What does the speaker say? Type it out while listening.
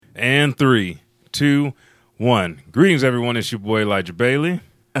And 3, 2, 1. Greetings, everyone. It's your boy Elijah Bailey.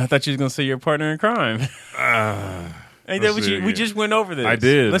 I thought you was going to say your partner in crime. We just went over this. I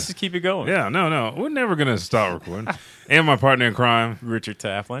did. Let's just keep it going. Yeah, no. We're never going to stop recording. And my partner in crime, Richard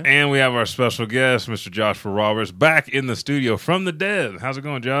Taflin. And we have our special guest, Mr. Joshua Roberts, back in the studio from the dead. How's it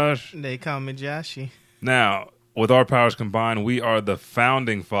going, Josh? They call me Joshy. Now, with our powers combined, we are the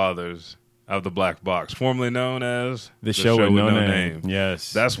founding fathers of the Black Box, formerly known as The Show with No Name.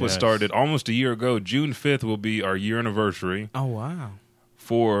 Yes. That's what started almost a year ago. June 5th will be our year anniversary. Oh, wow.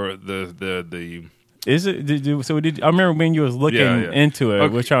 For the Is it? I remember when you was looking into it.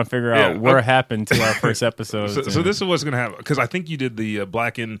 Okay. We're trying to figure out what happened to our first episode. So this is what's going to happen. Because I think you did the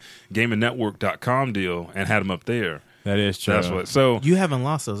blackenedgamingnetwork.com deal and had them up there. That is true. That's what. So you haven't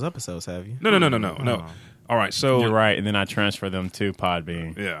lost those episodes, have you? No. Oh. All right, so you're right, and then I transfer them to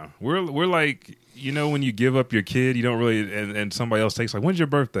Podbean. Yeah, we're like, when you give up your kid, you don't really, and somebody else takes, like, when's your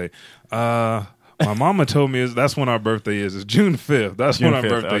birthday? My mama told me that's when our birthday is. It's June 5th. That's when our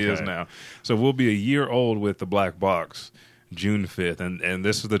birthday is now. So we'll be a year old with the Black Box, June 5th, and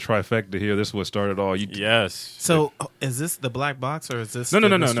this is the trifecta here. This is what started all. Yes. So is this the Black Box or is this no?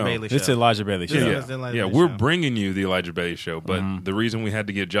 Mr. Bailey show? This is Elijah Bailey show. We're bringing you the Elijah Bailey show, but the reason we had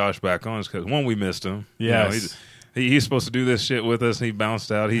to get Josh back on is because one, we missed him. Yes. He's supposed to do this shit with us. And he bounced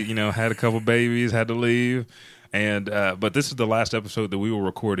out. He had a couple babies, had to leave, and but this is the last episode that we will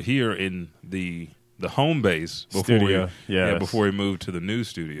record here in the home base before we moved to the new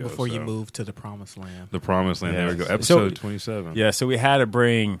studio. Before you move to the promised land. The promised land. Yes. There we go. Episode 27. Yeah, so we had to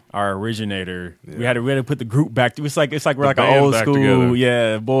bring our originator. Yeah. We had to put the group back. It's like we're like an old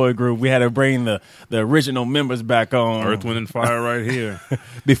school, boy group. We had to bring the original members back on. Earth, Wind, and Fire right here.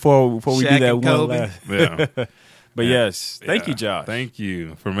 before we Shaq do that and one Kobe. last. Yeah. But yes, thank you, Josh. Thank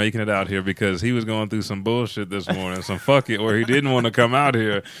you for making it out here because he was going through some bullshit this morning, some fuck it, where he didn't want to come out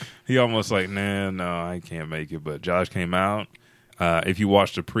here. He almost like, no, I can't make it. But Josh came out. If you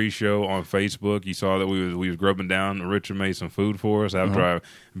watched the pre-show on Facebook, you saw that we was grubbing down. Richard made some food for us after I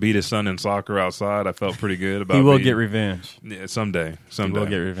beat his son in soccer outside. I felt pretty good about. He will get revenge. Yeah, someday. He will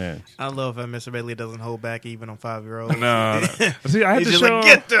get revenge. I love how Mr. Bailey doesn't hold back even on 5-year-olds. No. See, I had to show him,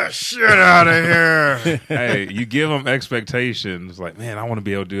 get the shit out of here. Hey, you give him expectations. Like, man, I want to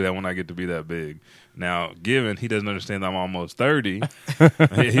be able to do that when I get to be that big. Now, given he doesn't understand that I'm almost 30, he'll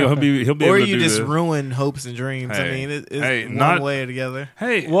be able to do this. Or you just ruin hopes and dreams. Hey, I mean, it's one way together.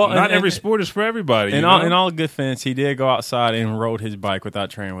 Hey, not every sport is for everybody. In all good defense, he did go outside and rode his bike without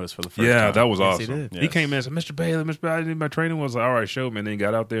training with us for the first time. Yeah, that was Yes, awesome. he did. He came in and said, Mr. Bailey, I need my training. Was like, all right, show me. And then he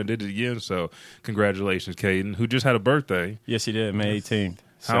got out there and did it again. So congratulations, Caden, who just had a birthday. Yes, he did, May 18th.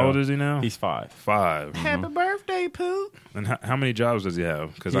 How old is he now? He's 5. 5. Happy birthday, Poop. And how many jobs does he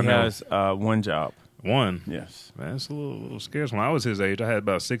have? Because He has one job. One? Yes. Man, that's a little scarce. When I was his age, I had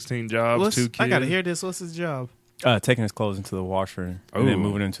about 16 jobs, 2 kids. I got to hear this. What's his job? Taking his clothes into the washer and then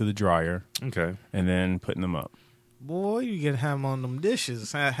moving into the dryer. Okay. And then putting them up. Boy, you get him on them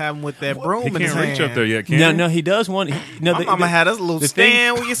dishes. Have him with that broom in his He can't reach hand. up there yet, can he? No, he does want. My mama had us a little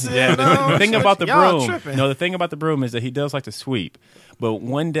stand where you sit down. The thing about the Y'all broom. tripping. No, the thing about the broom is that he does like to sweep. But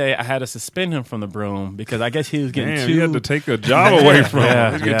one day I had to suspend him from the broom because I guess he was getting Damn, too. you had to take a job away from him.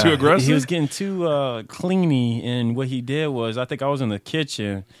 He was getting too aggressive. He was getting too cleany, and what he did was, I think I was in the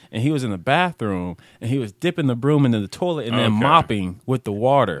kitchen and he was in the bathroom, and he was dipping the broom into the toilet and then mopping with the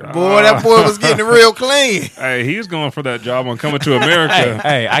water. Boy, that boy was getting real clean. Hey, he was going for that job on Coming to America.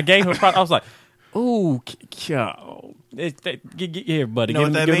 Hey, I gave him. I was like, "Ooh, here, buddy, You know give what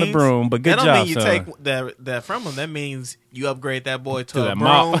him that the broom." But good that don't job, mean you son. take that from him. That means you upgrade that boy to a that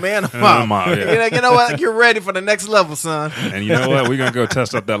broom mop. and a mop. mop, yeah. You know what? You're ready for the next level, son. And you know what? We're going to go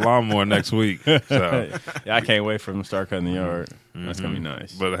test up that lawnmower next week. So, Yeah, I can't wait for him to start cutting the yard. That's gonna be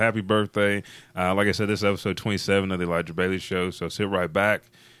nice. But happy birthday. Like I said, this is episode 27 of the Elijah Bailey Show. So sit right back,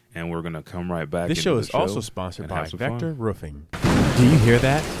 and we're going to come right back. This into show the is also sponsored and by have some Vector fun. Roofing. Do you hear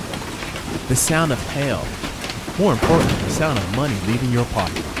that? The sound of hail. More importantly, the sound of money leaving your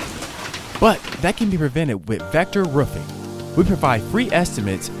pocket. But that can be prevented with Vector Roofing. We provide free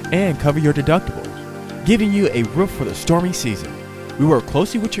estimates and cover your deductibles, giving you a roof for the stormy season. We work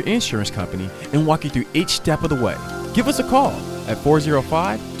closely with your insurance company and walk you through each step of the way. Give us a call at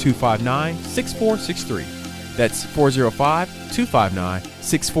 405-259-6463. That's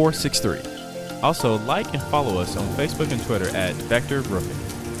 405-259-6463. Also, like and follow us on Facebook and Twitter at Vector Roofing.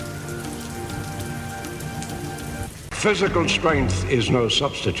 Physical strength is no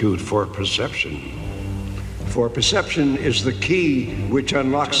substitute for perception. For perception is the key which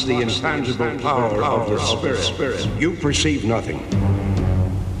unlocks the intangible power of the spirit. You perceive nothing.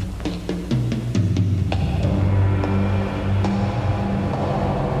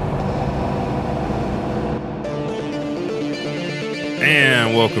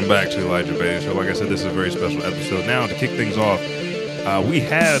 And welcome back to Elijah Bailey Show. Like I said, this is a very special episode. Now, to kick things off, we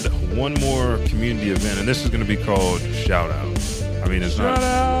had one more community event, and this is going to be called Shout Out. I mean, it's not.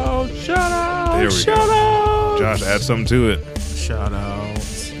 Shout out. There we go. Josh, add something to it. Shout out.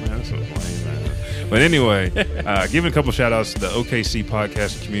 Man, that's so lame, man. But anyway, giving a couple shout outs. The OKC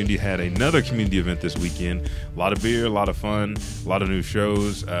podcast community had another community event this weekend. A lot of beer, a lot of fun, a lot of new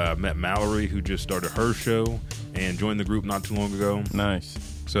shows. Met Mallory, who just started her show and joined the group not too long ago. Nice.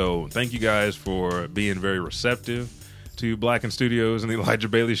 So thank you guys for being very receptive to Black and Studios and the Elijah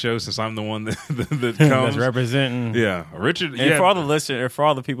Bailey Show, since I'm the one that comes. That's representing. Yeah, Richard. And for all the listeners, for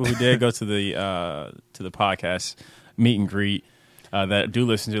all the people who did go to the podcast meet and greet that do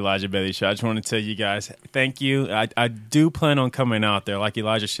listen to Elijah Bailey Show, I just want to tell you guys thank you. I do plan on coming out there. Like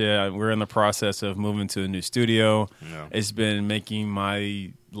Elijah said, we're in the process of moving to a new studio. Yeah. It's been making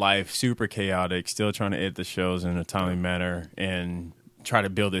my life super chaotic. Still trying to edit the shows in a timely manner and try to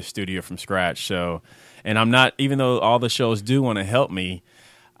build this studio from scratch. So. And I'm not, even though all the shows do want to help me,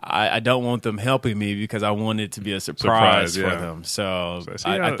 I don't want them helping me because I want it to be a surprise for them. So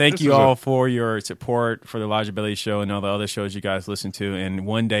I thank you all for your support for the Elijah Bailey Show and all the other shows you guys listen to. And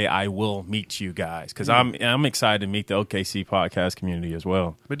one day I will meet you guys because I'm excited to meet the OKC podcast community as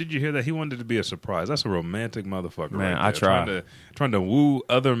well. But did you hear that? He wanted it to be a surprise. That's a romantic motherfucker. Man, right there. I try. Trying to woo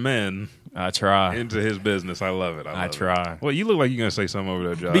other men. I try. Into his business. I love it. I try. Well, you look like you're going to say something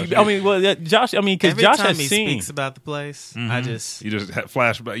over there, Josh. Josh, because Every Josh time has he seen. speaks about the place, Mm-hmm. I just... You just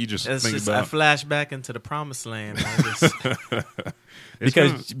flashback. You just It's think just about I flash back into the promised land. I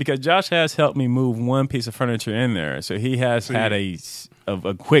just, because Josh has helped me move one piece of furniture in there, so he has had a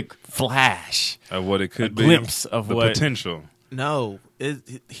quick flash of what it could be, glimpse of the what potential. no,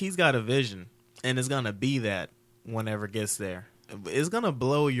 he's got a vision, and it's gonna be that whenever it gets there, it's gonna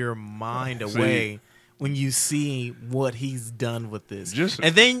blow your mind away when you see what he's done with this.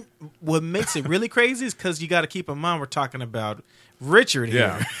 And then what makes it really crazy is because you got to keep in mind we're talking about Richard here.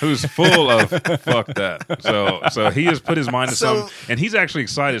 Yeah, who's full of fuck that. So he has put his mind to something, and he's actually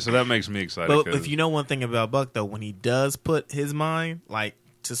excited. So that makes me excited. But if you know one thing about Buck, though, when he does put his mind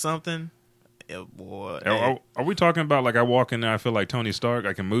to something, boy, are we talking about like I walk in there, I feel like Tony Stark,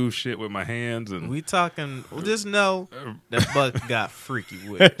 I can move shit with my hands, and we talking. Well, just know that Buck got freaky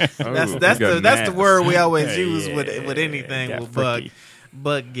with it. That's the nasty. word we always use with anything got with Buck. freaky.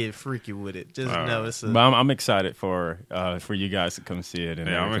 Buck get freaky with it. Just know it's But I'm excited for you guys to come see it. And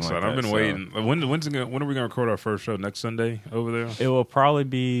I'm excited. I've been waiting. When are we going to record our first show? Next Sunday over there? It will probably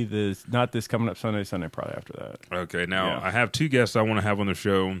be not this coming up Sunday probably after that. Okay, now I have two guests I want to have on the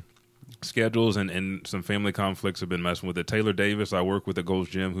show. Schedules and some family conflicts have been messing with it. Taylor Davis, I work with at Gold's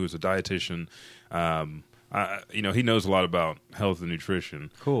Gym, who's a dietitian. He knows a lot about health and nutrition.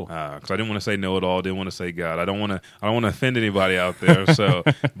 Cool. Because I didn't want to say know it all. Didn't want to say God. I don't want to offend anybody out there. So,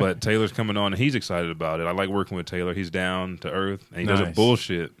 but Taylor's coming on, and he's excited about it. I like working with Taylor. He's down to earth, and he doesn't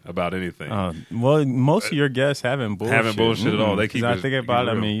bullshit about anything. Well, most of your guests haven't bullshit at all. They keep. I think about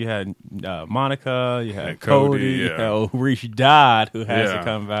it. I mean, you had Monica, you had Cody, you had Reese Dodd, who has to Yeah.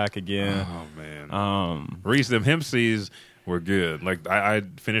 come back again. Oh man. Reese, them hemp seeds were good. Like I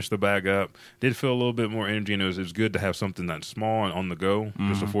finished the bag up. Did feel a little bit more energy, and it was good to have something that's small and on the go,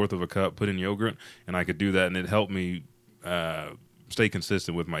 just a fourth of a cup, put in yogurt, and I could do that, and it helped me stay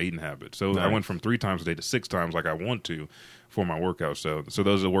consistent with my eating habits. So I went from 3 times a day to 6 times, like I want to, for my workout. So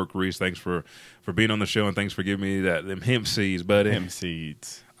those that work, Reese. Thanks for being on the show, and thanks for giving me them hemp seeds, buddy. Hemp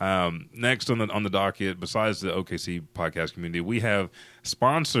seeds. Next on the docket, besides the OKC podcast community, we have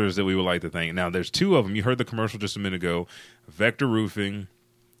sponsors that we would like to thank. Now, there's 2 of them. You heard the commercial just a minute ago. Vector Roofing,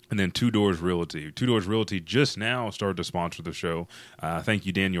 and then Two Doors Realty. Two Doors Realty just now started to sponsor the show. Thank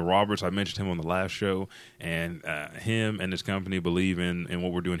you, Daniel Roberts. I mentioned him on the last show, and him and his company believe in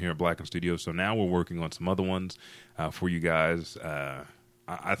what we're doing here at Black and Studios. So now we're working on some other ones for you guys.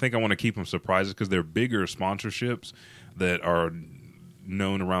 I think I want to keep them surprises because they're bigger sponsorships that are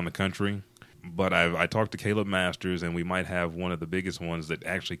known around the country. But I talked to Caleb Masters, and we might have one of the biggest ones that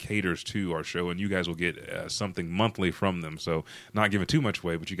actually caters to our show, and you guys will get something monthly from them. So not giving too much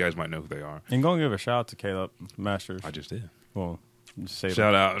away, but you guys might know who they are. And go and give a shout out to Caleb Masters. I just did. Well, just say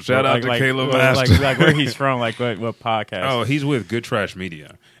Shout out to Caleb Masters. Like where he's from, like what podcast. Oh, he's with Good Trash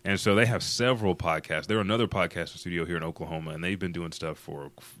Media. And so they have several podcasts. They're another podcast studio here in Oklahoma, and they've been doing stuff for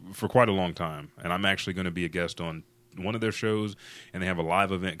quite a long time. And I'm actually going to be a guest on one of their shows, and they have a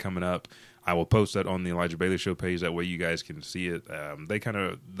live event coming up. I will post that on the Elijah Bailey Show page. That way you guys can see it. They kind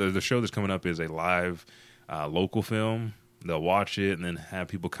of the show that's coming up is a live local film. They'll watch it and then have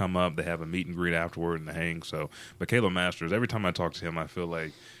people come up. They have a meet and greet afterward and a hang. So, but Caleb Masters, every time I talk to him, I feel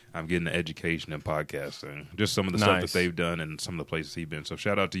like getting the education in podcasting. Just some of the stuff that Nice. they've done and some of the places he's been. So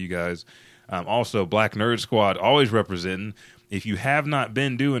shout out to you guys. Also, Black Nerd Squad, always representing. If you have not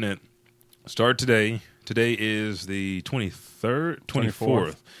been doing it, start today. Today is the 24th.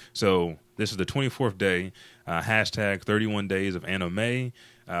 24th. So this is the 24th day. Hashtag 31 days of anime.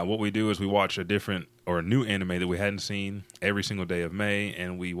 What we do is we watch a different or a new anime that we hadn't seen every single day of May,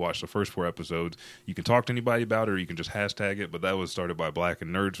 and we watch the first 4 episodes. You can talk to anybody about it, or you can just hashtag it. But that was started by Black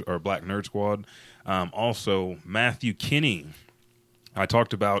Nerd Squad. Also, Matthew Kinney, I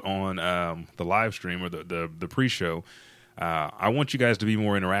talked about on the live stream or the pre-show. I want you guys to be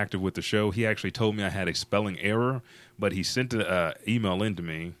more interactive with the show. He actually told me I had a spelling error, but he sent an email in to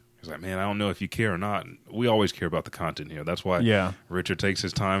me. He's like, man, I don't know if you care or not. We always care about the content here. That's why Richard takes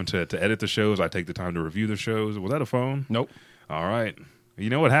his time to edit the shows. I take the time to review the shows. Was that a phone? Nope. All right.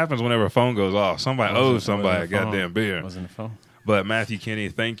 You know what happens whenever a phone goes off? Somebody owes somebody a goddamn beer. Wasn't the phone. But Matthew Kinney,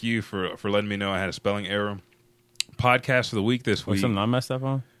 thank you for letting me know I had a spelling error. Podcast of the week this Was week. something I messed up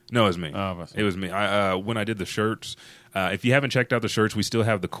on? No, it was me. Oh, It was me. I when I did the shirts. If you haven't checked out the shirts, we still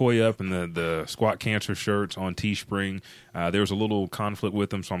have the Koi Up and the Squat Cancer shirts on Teespring. There was a little conflict with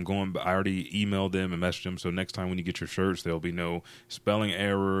them, so I already emailed them and messaged them. So next time when you get your shirts, there'll be no spelling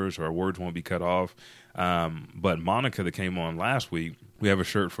errors or words won't be cut off. But Monica that came on last week, we have a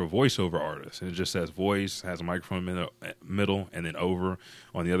shirt for voiceover artists. And it just says voice, has a microphone in the middle, and then over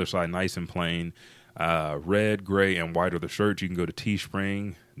on the other side, nice and plain. Red, gray, and white are the shirts. You can go to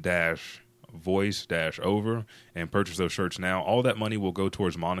Teespring-voice-over and purchase those shirts now. All that money will go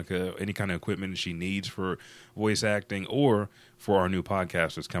towards Monica, any kind of equipment she needs for voice acting or for our new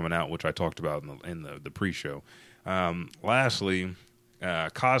podcast that's coming out, which I talked about in the pre-show. Lastly,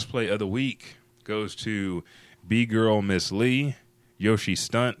 cosplay of the week goes to B-Girl Miss Lee, Yoshi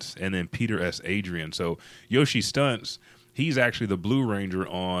Stunts, and then Peter S. Adrian. So Yoshi Stunts, he's actually the Blue Ranger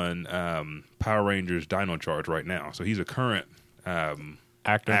on Power Rangers Dino Charge right now. So he's a current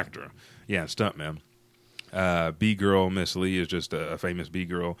actor. Yeah, stuntman. B-Girl Miss Lee is just a famous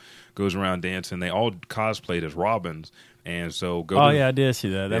B-Girl. Goes around dancing. They all cosplayed as Robins. And so I did see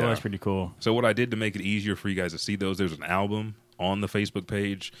that. That Yeah. was pretty cool. So what I did to make it easier for you guys to see those, there's an album on the Facebook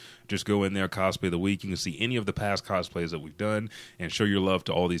page. Just go in there, cosplay of the week. You can see any of the past cosplays that we've done and show your love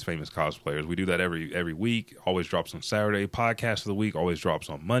to all these famous cosplayers. We do that every week. Always drops on Saturday. Podcast of the week always drops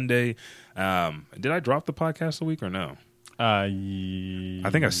on Monday. Did I drop the podcast of the week or no? I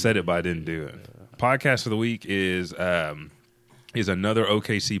think I said it, but I didn't do it. Podcast of the week is another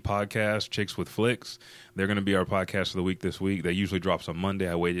OKC podcast, Chicks with Flicks. They're going to be our podcast of the week this week. They usually drops on Monday.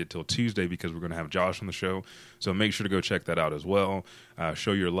 I waited till Tuesday because we're going to have Josh on the show. So make sure to go check that out as well.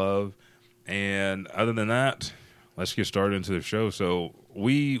 Show your love. And other than that, let's get started into the show. So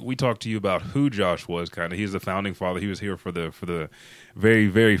we talked to you about who Josh was, kind of. He's the founding father. He was here for the very,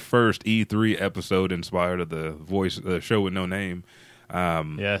 very first E3 episode inspired of the show with no name.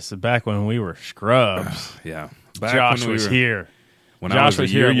 Yes, back when we were scrubs. Yeah. Josh was here. When Josh I was a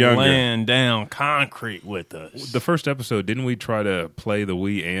year here younger. laying down concrete with us. The first episode, didn't we try to play the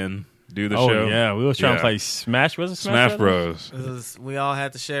Wii and do the Oh show? yeah, we was trying to play Smash. Was it Smash Bros. We all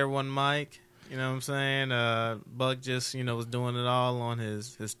had to share one mic. You know what I'm saying? Buck just, was doing it all on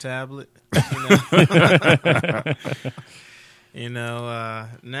his tablet. Now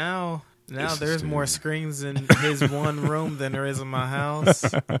there's more screens in his one room than there is in my house.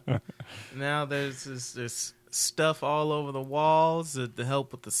 Now there's this stuff all over the walls to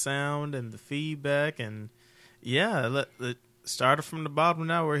help with the sound and the feedback. And yeah, started from the bottom.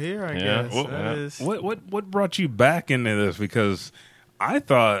 Now we're here, I guess. What brought you back into this? Because I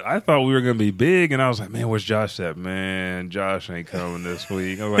thought we were gonna be big, and I was like, man, where's Josh at? Man, Josh ain't coming this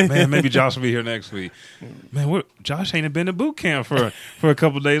week. I was like, man, maybe Josh will be here next week. Man, Josh ain't been to boot camp for a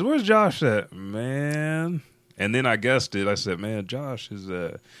couple of days. Where's Josh at? Man. And then I guessed it. I said, man, Josh is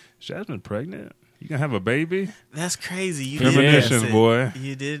Jasmine pregnant? You gonna have a baby? That's crazy. You Premonitions, did guess it. boy.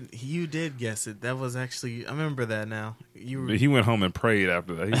 You did guess it. That was actually, I remember that now. He went home and prayed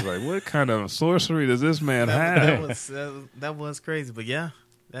after that. He was like, what kind of sorcery does this man have? That was crazy. But yeah,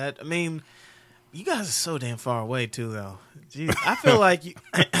 you guys are so damn far away too, though. Jeez, I feel like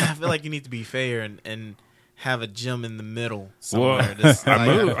you need to be fair and have a gym in the middle somewhere.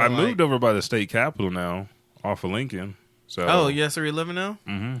 Well, I moved over by the state capitol now, off of Lincoln. So, oh, yes, are you living now?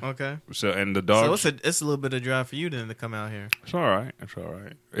 Mm-hmm. Okay. So and the dog. So it's a little bit of drive for you then to come out here. It's all right. It's all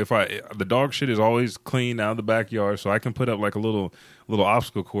right. The dog shit is always clean out of the backyard, so I can put up like a little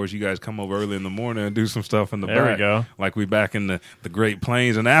obstacle course. You guys come over early in the morning and do some stuff in the back. There we go. Like we back in the Great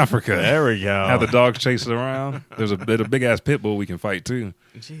Plains in Africa. There we go. Have the dogs chase it around. There's a big ass pit bull we can fight too.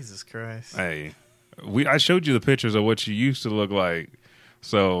 Jesus Christ. Hey, I showed you the pictures of what you used to look like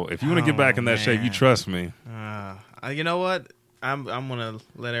So if you want to get back in that shape, you man. trust me. You know what? I'm gonna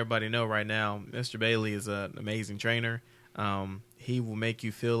let everybody know right now. Mr. Bailey is an amazing trainer. He will make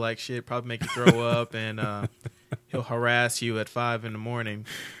you feel like shit, probably make you throw up, and he'll harass you at 5 a.m.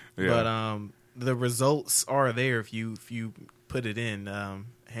 Yeah. But the results are there if you put it in,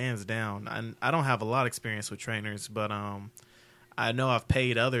 hands down. I don't have a lot of experience with trainers, but I know I've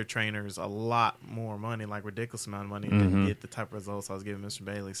paid other trainers a lot more money, like ridiculous amount of money, to get the type of results I was giving Mr.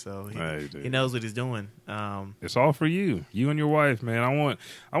 Bailey. So he knows what he's doing. It's all for you and your wife, man.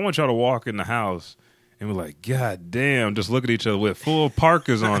 I want y'all to walk in the house and be like, God damn, just look at each other with full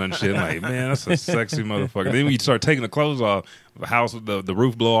parkas on and shit. Like, man, that's a sexy motherfucker. Then when you start taking the clothes off, the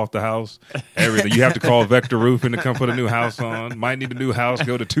roof blow off the house, everything. You have to call Vector Roofing to come put a new house on. Might need a new house,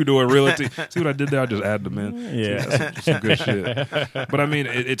 go to Two Door Realty. See what I did there? I just add them in. Yeah. That's some good shit. But I mean,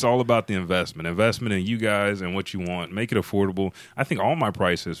 it's all about the investment in you guys and what you want. Make it affordable. I think all my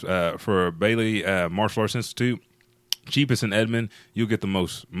prices for Bailey Martial Arts Institute, cheapest in Edmond, you'll get the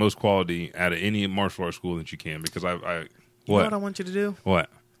most quality out of any martial arts school that you can, because I You know what I want you to do?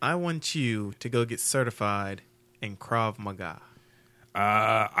 What? I want you to go get certified in Krav Maga.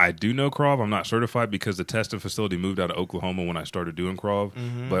 I do know Krav. I'm not certified because the testing facility moved out of Oklahoma when I started doing Krav.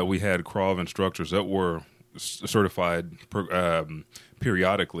 But we had Krav instructors that were certified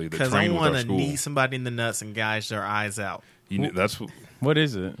periodically that Because I trained with our want to school. knee somebody in the nuts and gouge their eyes out. That's What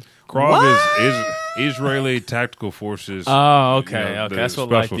is it? Krav is Israeli Tactical Forces. Oh, okay. You know, Okay, the that's what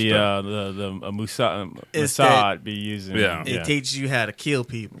like special the stuff. Mossad be using. Yeah. It teaches you how to kill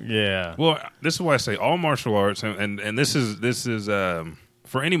people. Yeah. Well, this is why I say all martial arts, and this is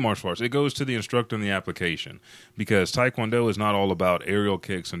for any martial arts, it goes to the instructor in the application, because Taekwondo is not all about aerial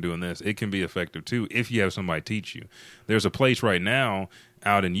kicks and doing this. It can be effective too if you have somebody teach you. There's a place right now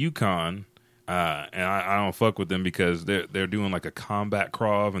out in Yukon, and I don't fuck with them because they're doing like a combat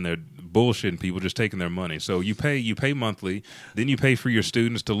Krav, and they're bullshitting people, just taking their money. So you pay monthly, then you pay for your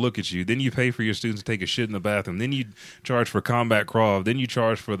students to look at you, then you pay for your students to take a shit in the bathroom, then you charge for combat Krav, then you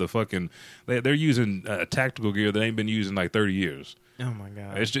charge for the fucking. They're using tactical gear that ain't been used in like 30 years. Oh my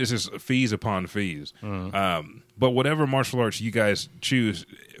God! It's just fees upon fees. But whatever martial arts you guys choose,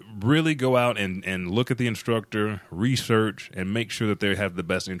 really go out and look at the instructor, research, and make sure that they have the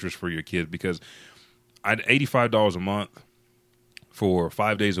best interest for your kids. Because $85 a month for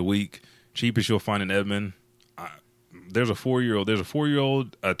 5 days a week, cheapest you'll find in Edmond. There's a 4-year-old,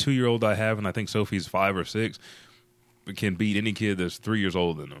 a 2-year-old I have, and I think Sophie's 5 or 6, can beat any kid that's 3 years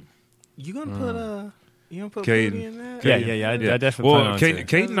older than them. You gonna put you gonna put Caden. booty in that? Yeah. I definitely plan on to.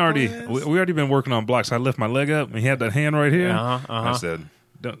 Caden already. We already been working on blocks. I lift my leg up, and he had that hand right here. I said,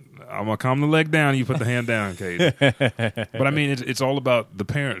 "I'm gonna calm the leg down. You put the hand down, Caden." But I mean, it's all about the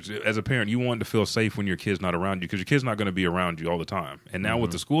parents. As a parent, you want to feel safe when your kid's not around you, because your kid's not going to be around you all the time. And now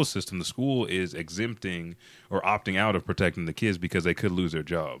with the school system, the school is exempting or opting out of protecting the kids because they could lose their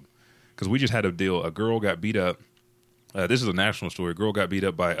job. Because we just had a deal. A girl got beat up. This is a national story. A girl got beat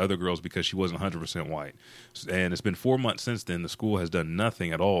up by other girls because she wasn't 100% white. And it's been 4 months since then. The school has done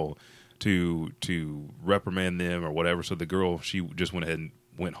nothing at all to reprimand them or whatever. So the girl, she just went ahead and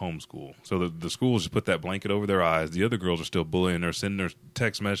went homeschool. So the schools just put that blanket over their eyes. The other girls are still bullying her, sending her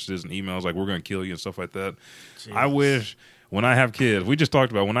text messages and emails like, we're going to kill you and stuff like that. Jeez. I wish... When I have kids, we just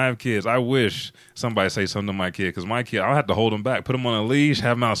talked about when I have kids, I wish somebody say something to my kid, because my kid, I'll have to hold him back, put him on a leash,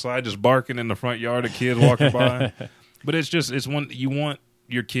 have him outside just barking in the front yard at kids walking by. But it's one, you want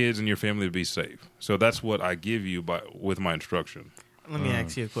your kids and your family to be safe. So that's what I give you with my instruction. Let me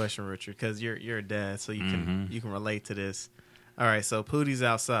ask you a question, Richard, because you're a dad, so you can relate to this. All right, so Pootie's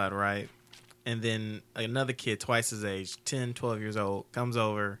outside, right? And then another kid twice his age, 10, 12 years old, comes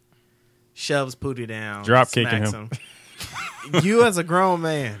over, shoves Pootie down, drop kicking smacks him. You as a grown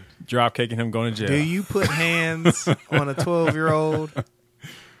man, drop kicking him, going to jail. do you put hands on a 12-year-old?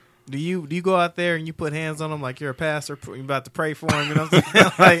 Do you go out there and you put hands on him like you're a pastor, you're about to pray for him? You know what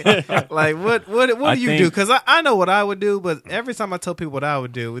I'm saying? like what do you do? Because I know what I would do, but every time I tell people what I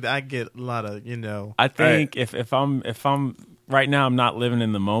would do, I get a lot of I think if I'm right now, I'm not living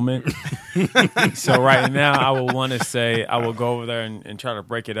in the moment. So right now, I will want to say I will go over there and try to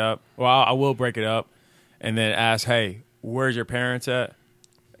break it up. Well, I will break it up, and then ask, hey, where's your parents at?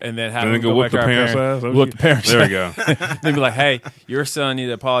 And then have them go whoop the parents' ass. Whoop the parents. There we go. Then be like, hey, your son need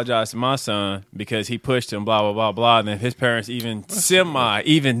to apologize to my son because he pushed him, blah, blah, blah, blah. And if his parents even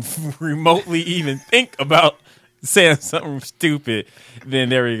remotely even think about saying something stupid, then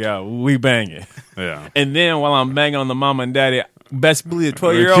there we go. We bang it. Yeah. And then while I'm banging on the mama and daddy, best believe the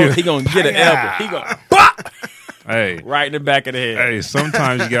 12-year-old, he going to get an elbow. He going, bop! Hey, right in the back of the head. hey,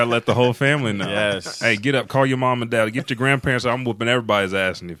 sometimes you gotta let the whole family know. Yes. Hey, get up, call your mom and dad, get your grandparents. I'm whooping everybody's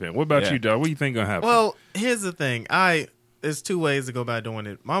ass in your family. What about Yeah. you, Josh? What do you think gonna happen? Well, here's the thing. There's two ways to go about doing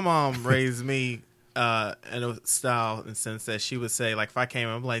it. My mom raised me in a style and sense that she would say, like, if I came,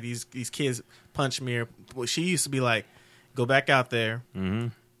 I'm like, these kids punch me. Well, she used to be like, go back out there,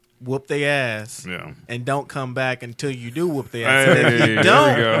 whoop their ass, Yeah. and don't come back until you do whoop their ass. And Hey, if you there we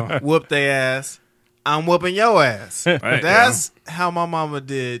don't go. whoop their ass, I'm whooping your ass. That's how my mama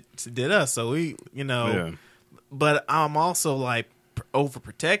did us. So we, Yeah. but I'm also like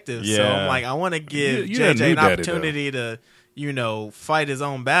overprotective. So Yeah. I'm like, I want to give You had a JJ new an daddy, opportunity to, fight his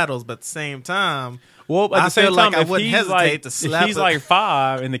own battles. But at the same time, Well, at I the same feel time, like I if wouldn't he's hesitate like, to slap if he's it. like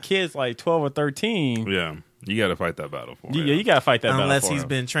 5 and the kid's like 12 or 13, Yeah. You got to fight that battle for him. yeah, you got to fight that battle unless for he's him.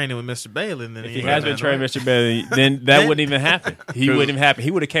 been training with Mr. Bailey, then If he has been trained, Mr. Bailey, then that wouldn't even happen. He wouldn't even happen.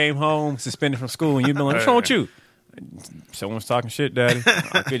 He would have came home suspended from school, and you'd been like, "What's wrong with you?" Someone's talking shit, Daddy.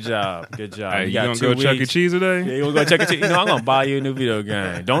 Oh, good job, good job. Hey, you got gonna 2 go Chuck E. weeks. Cheese today? Yeah, you want to go check it? I'm gonna buy you a new video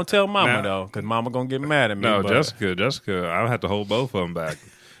game. Don't tell Mama Nah. though, because Mama gonna get mad at me. No, but- Jessica, I'll have to hold both of them back.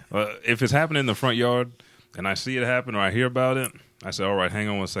 If it's happening in the front yard and I see it happen or I hear about it, I say, all right, hang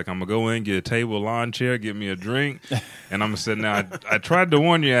on one second. I'm going to go in, get a table, lawn chair, get me a drink, and I'm going to sit now. I tried to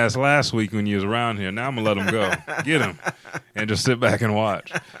warn your ass last week when you was around here. Now I'm going to let him go. Get him. And just sit back and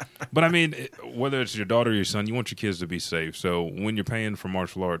watch. But, I mean, whether it's your daughter or your son, you want your kids to be safe. So when you're paying for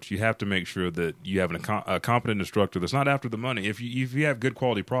martial arts, you have to make sure that you have a competent instructor that's not after the money. If you have good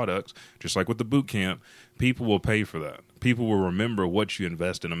quality products, just like with the boot camp, people will pay for that. People will remember what you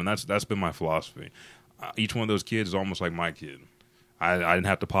invest in them, and that's been my philosophy. Each one of those kids is almost like my kid. I didn't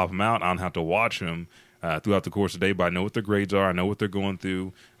have to pop them out. I don't have to watch them throughout the course of the day, but I know what their grades are. I know what they're going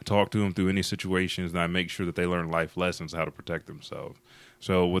through. I talk to them through any situations, and I make sure that they learn life lessons, how to protect themselves.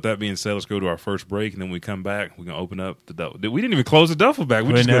 So with that being said, let's go to our first break, and then we come back. We're going to open up the duffel. We didn't even close the duffel bag.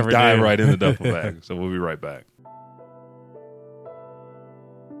 We just going never to dive did. right in the duffel bag. So we'll be right back.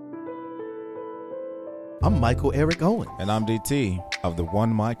 I'm Michael Eric Owen, And I'm DT of the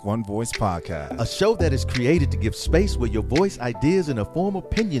One Mic, One Voice podcast. a show that is created to give space where your voice, ideas, and informed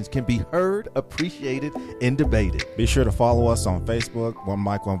opinions can be heard, appreciated, and debated. Be sure to follow us on Facebook, One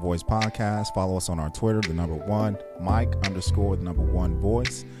Mic, One Voice podcast. Follow us on our Twitter, the number 1 Mic _ the number 1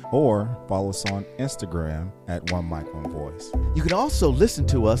 Voice. Or follow us on Instagram at One Mic, One Voice. You can also listen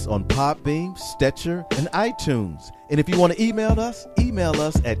to us on Podbeam, Stitcher, and iTunes. And if you want to email us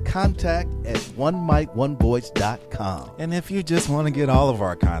at contact@onemikonevoice.com. And if you just want to get all of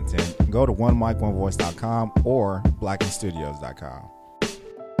our content, go to onemikonevoice.com or blackenstudios.com.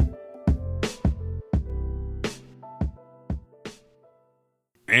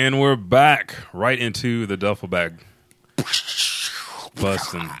 And we're back right into the duffel bag.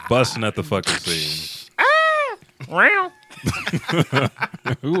 Busting at the fucking seams.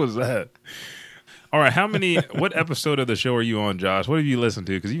 Who was that? All right, what episode of the show are you on, Josh? What have you listened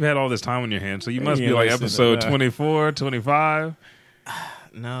to? Because you've had all this time on your hands, so you must be like listen to episode that. 24, 25.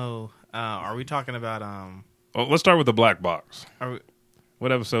 No. Are we talking about Oh, let's start with the black box. Are we,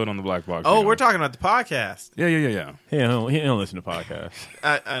 What episode on the black box? oh, are you we're on? talking about the podcast. Yeah. He don't listen to podcasts.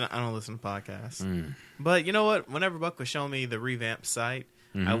 I don't listen to podcasts. But you know what? Whenever Buck was showing me the revamped site,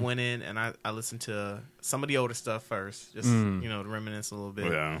 I went in and I listened to some of the older stuff first, just to reminisce a little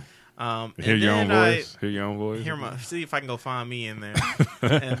bit. Yeah. Hear Hear your own voice. Hear your own voice. See if I can go find me in there.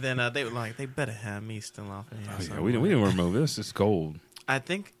 And then they were like, they better have me still off in here. Yeah, we didn't remove this. It's gold. I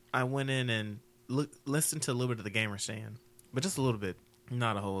think I went in and listened to a little bit of the Gamer Stand, but just a little bit,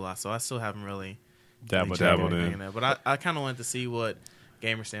 not a whole lot. So I still haven't really Dabbled checked in. everything there. But I kind of wanted to see what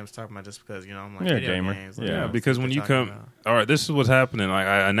Gamer Stand was talking about, just because I'm like Yeah, video gamer. games. Yeah, Yeah, because when you come, about. all right, this is what's happening. Like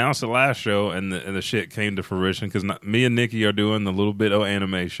I announced the last show, and the shit came to fruition because me and Nikki are doing the Little Bit O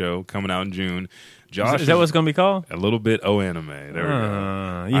Anime show coming out in June. Josh Is that what it's going to be called? a Little Bit O Anime. There we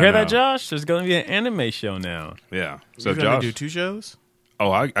go. You I hear know. that, Josh? There's going to be an anime show now. Yeah. So You're gonna Josh, do 2 shows?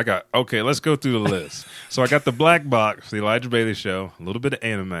 oh, I got okay. Let's go through the list. So I got the Black Box, the Elijah Bailey show, a little bit of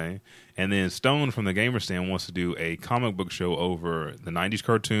anime, and then Stone from the Gamer Stand wants to do a comic book show over the '90s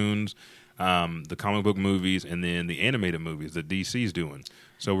cartoons, the comic book movies, and then the animated movies that DC's doing.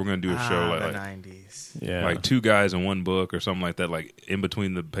 So we're going to do a show the like 90s. Yeah. like 2 guys in one book or something like that, like in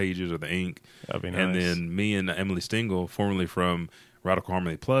between the pages of the ink. That'd be nice. And then me and Emily Stingle, formerly from Radical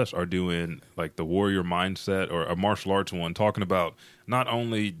Harmony Plus, are doing like the warrior mindset or a martial arts one, talking about not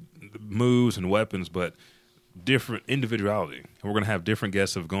only moves and weapons, but different individuality. And we're going to have different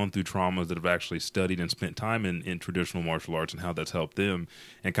guests that have gone through traumas that have actually studied and spent time in traditional martial arts and how that's helped them,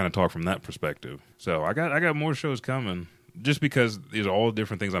 and kind of talk from that perspective. So I got more shows coming, just because these are all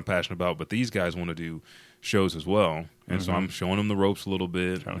different things I'm passionate about. But these guys want to do shows as well. And so I'm showing them the ropes a little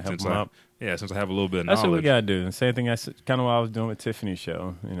bit. Trying to help since them I, up. Yeah, since I have a little bit of That's knowledge. what we gotta do. The same thing. That's kind of what I was doing with Tiffany's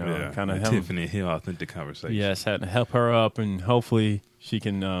show. You know, Yeah, kind of Tiffany Hill, Authentic Conversation. Yes, had to help her up, and hopefully she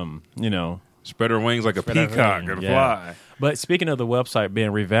can, you know, Spread her wings like a Spread her peacock wings, and yeah. fly. But speaking of the website being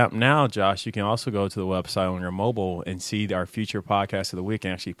revamped now, Josh, you can also go to the website on your mobile and see our future podcast of the week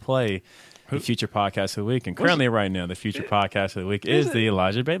and actually play the future podcast of the week. And currently right now, the future podcast of the week is the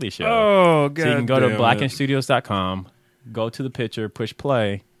Elijah Bailey Show. Oh, God. So you can go to blackenstudios.com, go to the picture, push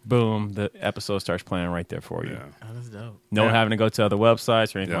play, boom, the episode starts playing right there for you. Yeah. Oh, that's dope. No having to go to other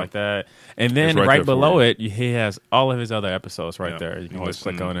websites or anything Yeah. like that. And then It's right right, there for below you. it, he has all of his other episodes right Yeah. there. You can You always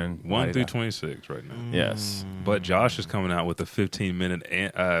listen click on and 1 write through it out. 26 right now. Yes. But Josh is coming out with a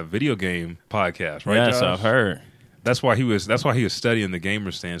 15-minute video game podcast, right? Yes, Josh? I've heard. That's why he was studying the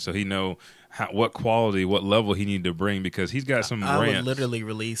gamer stand, so he know what quality, what level he needed to bring, because he's got some I would rants. literally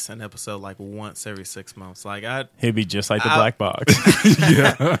release an episode like once every 6 months. Like He'd be just like the I- black box.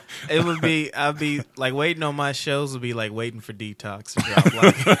 it would be. I'd be like waiting on my shows. Would be like waiting for Detox to drop.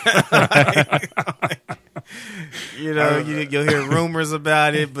 Like, you'll hear rumors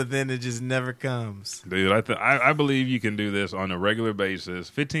about it, but then it just never comes. Dude, I believe you can do this on a regular basis.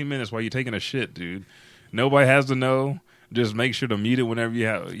 15 minutes while you're taking a shit, dude. Nobody has to know. Just make sure to mute it whenever you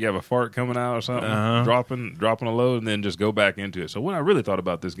have a fart coming out or something, dropping a load, and then just go back into it. So what I really thought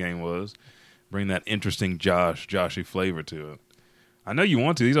about this game was bring that interesting Joshy flavor to it. I know you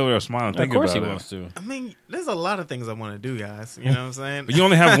want to. He's over there smiling, Of thinking course about he it. wants to. I mean, there's a lot of things I want to do, guys. You know what I'm saying? But you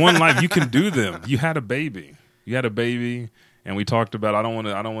only have one life. You can do them. You had a baby. And we talked about I don't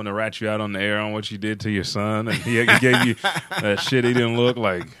want to rat you out on the air on what you did to your son, and he gave you that shit. He didn't look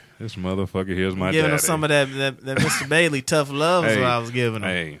like this motherfucker. Here's my giving daddy. him some of that Mr. Bailey tough love is what I was giving him.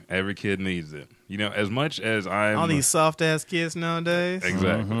 Hey, every kid needs it. You know, as much as I'm All these soft ass kids nowadays.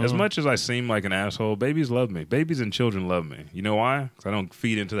 exactly as much as I seem like an asshole, babies love me. Babies and children love me. You know why? Because I don't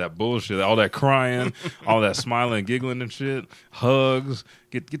feed into that bullshit, all that crying, all that smiling and giggling and shit, hugs.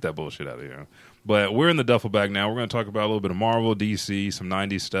 Get that bullshit out of here. But we're in the duffel bag now. We're going to talk about a little bit of Marvel, DC, some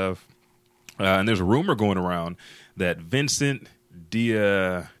 90s stuff. And there's a rumor going around that Vincent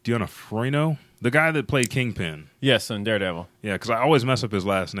D'Onofrio, the guy that played Kingpin. Yes, and Daredevil. Yeah, because I always mess up his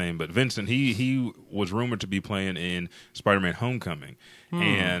last name. But Vincent, he was rumored to be playing in Spider-Man Homecoming.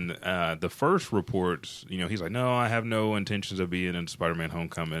 And the first reports, he's like, no, I have no intentions of being in Spider-Man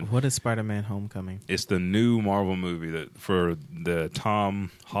Homecoming. What is Spider-Man Homecoming? It's the new Marvel movie that for the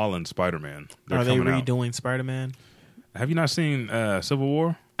Tom Holland Spider-Man. Are they coming out. redoing Spider-Man? Have you not seen Civil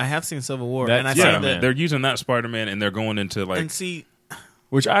War? I have seen Civil War, That's and I Spider-Man. seen that. They're using that Spider-Man, and they're going into like And see,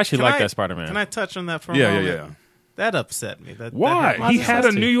 Which I actually Can like I- that Spider-Man. can I touch on that for a yeah. moment? That upset me. That Why? hurt my He feelings. had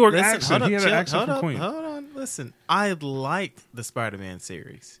a New York Listen, accent. hold He up, had an chill, accent hold from up, Queen. Hold on, listen. I liked the Spider-Man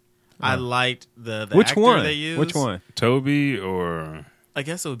series. I liked the Which actor one? they used. Which one? Toby or I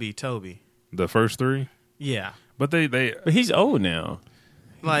guess it would be Toby. the first three? Yeah, But they But he's old now.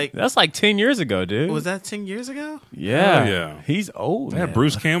 like That's like 10 years ago, dude. was that 10 years ago? Yeah. Hell yeah. He's old they had now.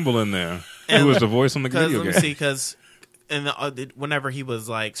 Bruce Campbell in there, who was the voice on the Because video let me game. see, because whenever he was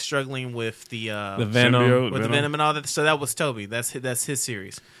like struggling with the Venom. Symbiote, with the Venom and all that. So that was Toby. That's his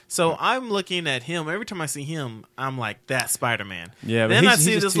series. So I'm looking at him. Every time I see him, I'm like, that's Spider-Man. Yeah, but Then I he's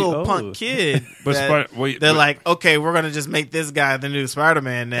see just this too little old. punk kid. But that wait, they're but- like, okay, we're going to just make this guy the new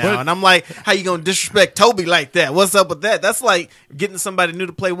Spider-Man now. But- and I'm like, how you going to disrespect Toby like that? What's up with that? That's like getting somebody new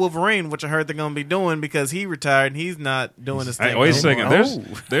to play Wolverine, which I heard they're going to be doing because he retired and he's not doing this thing. Hey, wait a no second.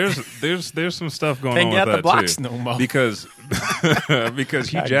 more. There's some stuff going Can't on get with out that the blocks too. no more. Because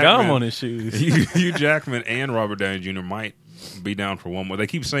Hugh Got Jackman gum on his shoes. Hugh Jackman and Robert Downey Jr. might be down for one more. They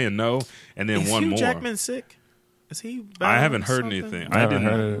keep saying no, and then Is one Hugh more. Jackman sick? Is he? I battling haven't heard something? anything. I haven't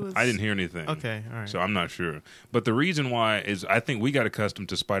heard it. I didn't hear anything. Okay, all right. So I'm not sure. But the reason why is I think we got accustomed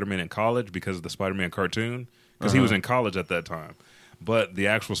to Spider-Man in college because of the Spider-Man cartoon, because he was in college at that time. But the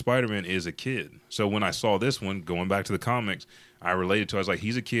actual Spider-Man is a kid. So when I saw this one, going back to the comics, I related to it. I was like,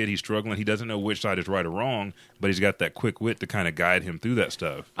 he's a kid, he's struggling, he doesn't know which side is right or wrong, but he's got that quick wit to kind of guide him through that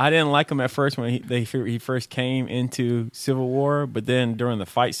stuff. I didn't like him at first when he first came into Civil War, but then during the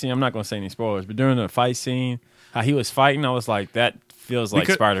fight scene, I'm not going to say any spoilers, but during the fight scene, how he was fighting, I was like, that feels like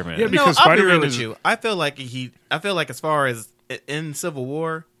Because- Spider-Man. yeah, No, because I'll be Spider-Man real with is- you. I feel like as far as in Civil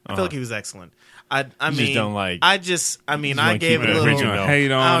War, I feel like he was excellent. I just mean, don't like- I just gave wanna it keep a it little. original. Gonna hate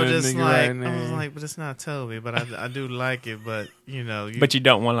on I it, was just nigga, like, right I now. was like, but it's not Toby. But I do like it. But you know, But you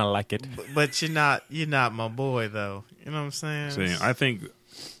don't want to like it. but you're not my boy though. You know what I'm saying? See, I think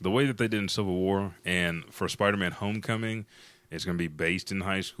the way that they did in Civil War and for Spider-Man Homecoming, It's going to be based in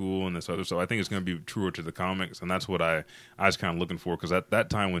high school and this other stuff. I think it's going to be truer to the comics, and that's what I was kind of looking for, because at that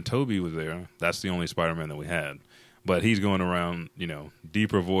time when Tobey was there, that's the only Spider-Man that we had. But he's going around,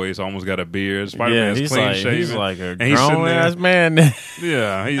 deeper voice, almost got a beard. Spider-Man's clean shaven. He's like a grown-ass man.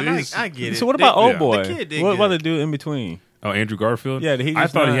 Yeah. I get it. So what about Old yeah. Boy? The kid did What about good. the dude in between? Oh, Andrew Garfield? Yeah, he I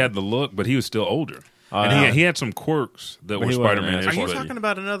just thought he not- had the look, but he was still older. yeah. And he had some quirks that But were he wasn't Spider-Man. as Are you But- talking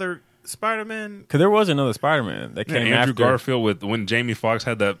about another Spider-Man? Because there was another Spider-Man that Yeah, came Andrew after. Garfield with when Jamie Foxx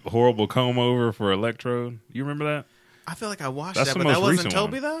had that horrible comb over for Electrode. You remember that? I feel like I watched That's that, the but that most wasn't recent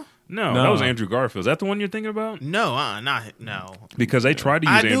Toby one. though. No, No. that was Andrew Garfield. Is that the one you're thinking about? No, no. Because they tried to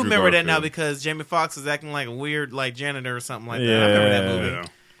use I Andrew do remember that now Garfield. because Jamie Foxx was acting like a weird, like janitor or something like that. Yeah. I remember that movie. Yeah.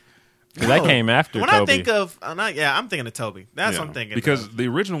 'Cause that came after When Toby. I think of, I'm thinking of Toby. That's what I'm thinking. Because of. the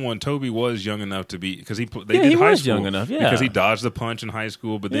original one, Toby was young enough to be because they Yeah, did he high was school young enough, yeah. because he dodged the punch in high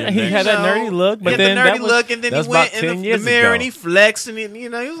school, but then he next- had that nerdy look, but he had then the nerdy that was, look, and then that he was went about in 10 the years mirror ago. and he flexed, and he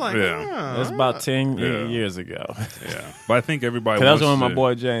was like, Yeah. That's about 10 Yeah. years ago. yeah. But I think everybody. Because that was wants when my to-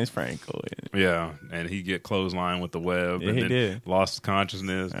 boy James Franco. Yeah, and he get clothesline with the web, Yeah, and he then did. lost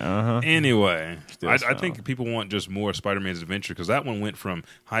consciousness. Uh-huh. Anyway, Still I strong. think people want just more Spider-Man's adventure because that one went from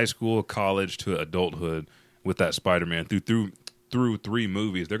high school, college to adulthood with that Spider-Man through 3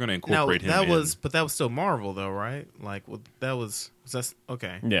 movies. They're going to Now incorporate him. that in. was still Marvel though, right? Like that was that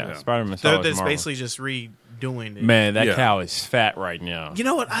okay? Yeah, Yeah. Spider-Man. They're just basically just redoing it. Man, that Yeah. cow is fat right now. You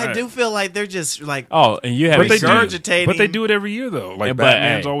know what? I Right. do feel like they're just like Oh, and you have But they regurgitating. But they do it every year though. Like Yeah, but,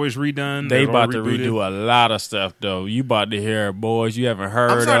 Batman's hey, always redone. They They're all about to rebooted. redo a lot of stuff though. You about to hear boys you haven't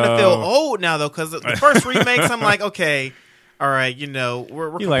heard. I'm starting to of. feel old now though, because the first remakes, I'm like, okay, all right,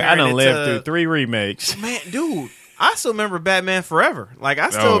 we're You like I comparing done it lived to- through 3 remakes. Man, dude, I still remember Batman Forever. Like I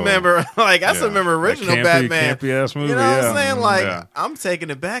still Oh. remember, like I still Yeah. remember That original campy Batman. ass movie. You know what yeah. I'm saying? Like Yeah. I'm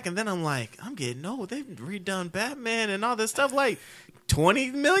taking it back, and then I'm like, I'm getting old. They've redone Batman and all this stuff like 20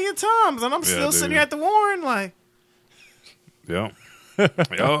 million times, and I'm still sitting dude. here at the Warren like. Yeah.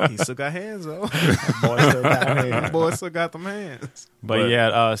 Yeah. He still got hands though. Boy still got hands. Boy still got them hands. But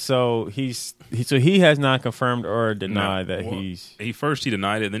yeah, so he has not confirmed or denied that Well, he's he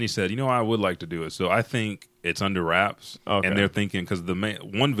denied it, then he said, I would like to do it. So I think it's under wraps, Okay. and they're thinking because the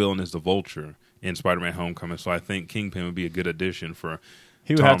one villain is the Vulture in Spider-Man: Homecoming, so I think Kingpin would be a good addition for.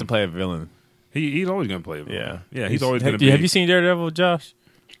 he would Tom. have to play a villain. He's always going to play a villain. Yeah, He's always going to be. Have you seen Daredevil, Josh?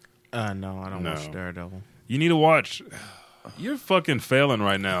 No, I don't No. watch Daredevil. You need to watch. You're fucking failing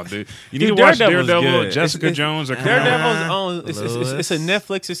right now, dude. You Dude, need to watch Daredevil's Daredevil, good. Jessica It's- Jones. Are coming out. Daredevil's on. It's a Lewis.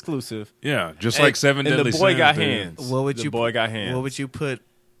 Netflix exclusive. Yeah, just And- like Seven and Deadly the boy Sins, got dude. hands. What would the you boy got hands? What would you put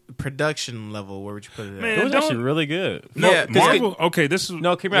production level? Where would you put it at? Man, It was don't- actually really good. No, Yeah, Marvel. Okay, this is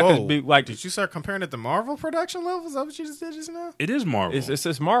No, keep out Whoa. because like Did you start comparing it to Marvel production levels? Is that what you just did just now? it is Marvel. it's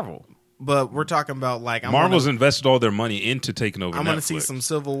just Marvel. But we're talking about like Marvel's invested all their money into taking over. I'm going to Netflix. see some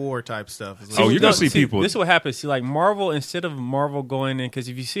Civil War type stuff. Oh, you're gonna No, see people- This is what happens. See, like Marvel, instead of Marvel going in, because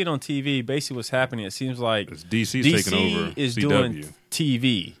if you see it on TV, basically what's happening, it seems like It's DC's DC taking over. is CW. doing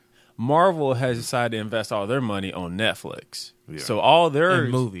TV. Marvel has decided to invest all their money on Netflix. Yeah. So all their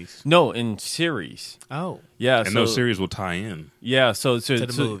In movies. no, in series. Oh, Yeah, and so, those series will tie in. Yeah, so To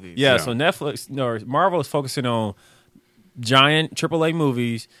the movies. Yeah, Yeah. so Netflix, no, Marvel is focusing on giant AAA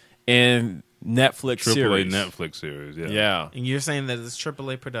movies and Netflix AAA series. Netflix series. Yeah. Yeah. and you're saying that it's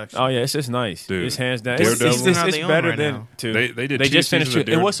AAA production? Oh yeah, it's just nice. Dude, It's hands down. Daredevil- It's, it's, How it's they on better right than now? two. They did They 2 just finished seasons it.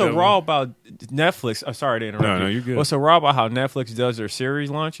 of And what's so Daredevil. raw about Netflix? I'm sorry to interrupt. No, you. you're good. What's so raw about how Netflix does their series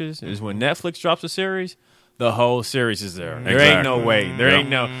launches is when Netflix drops a series, the whole series is there. There ain't no way. There Yeah. ain't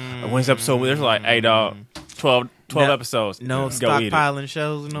no. When's episode? There's like 12 No- episodes. No Go eat it. stockpiling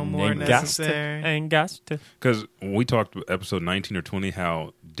shows no more Ain't got necessary. to. Ain't got to. Because when we talked episode 19 or 20,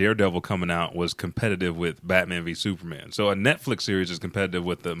 how Daredevil coming out was competitive with Batman v Superman. So a Netflix series is competitive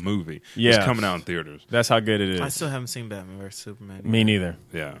with the movie. Yeah. It's coming out in theaters. That's how good it I is. still haven't seen Batman vs Superman. Me neither.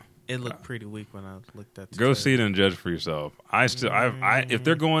 Yeah. It looked pretty weak when I looked at the Go trailer. see it and judge for yourself. If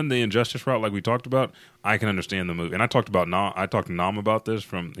they're going the Injustice route like we talked about, I can understand the movie. And I talked to Nam about this.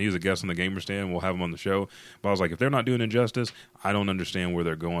 He's a guest on the Gamer Stand. We'll have him on the show. But I was like, if they're not doing Injustice, I don't understand where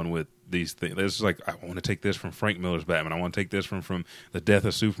they're going with these things. It's like, I want to take this from Frank Miller's Batman. I want to take this from the Death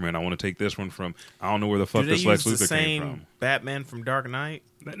of Superman. I want to take this one from I don't know where the fuck Do they this use Lex the Luthor came same from. Batman from Dark Knight?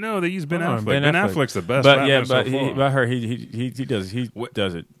 No, they use Ben Oh, Affleck. Ben Affleck's the best But Batman yeah, so but far. he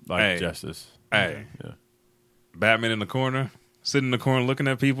does it like Hey. justice. Hey, Yeah. Batman in the corner, sitting in the corner looking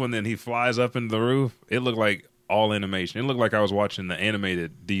at people, and then he flies up into the roof. It looked like all animation. It looked like I was watching the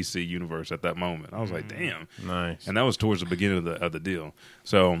animated DC universe at that moment. I was like, damn. Nice. And that was towards the beginning of the deal.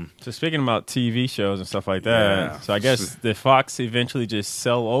 So speaking about TV shows and stuff like that, Yeah. so I guess did Fox eventually just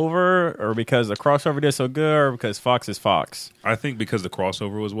sell over, or because the crossover did so good, or because Fox is Fox? I think because the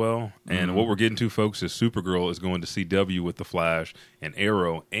crossover was well, and what we're getting to, folks, is Supergirl is going to CW with the Flash and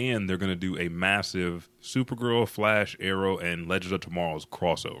Arrow, and they're going to do a massive Supergirl, Flash, Arrow, and Legends of Tomorrow's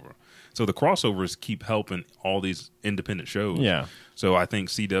crossover. So the crossovers keep helping all these independent shows. Yeah. So I think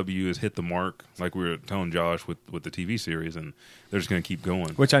CW has hit the mark, like we were telling Josh with the TV series, and they're just going to keep going.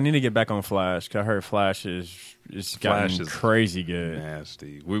 Which I need to get back on Flash, because I heard Flash is gotten crazy good.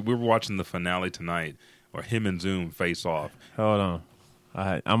 Nasty. We were watching the finale tonight, or him and Zoom face off. Hold on.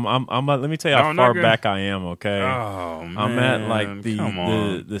 I'm let me tell you No, how I'm not far gonna- back I am, okay? Oh man, I'm at like come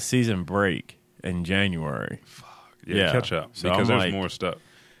on. the season break in January. Yeah, catch up So because I'm there's like- more stuff.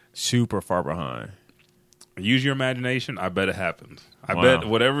 Super far behind. Use your imagination. I bet it happened. I Wow. bet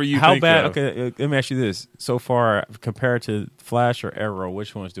whatever you How think bad? of. Okay, let me ask you this: so far, compared to Flash or Arrow,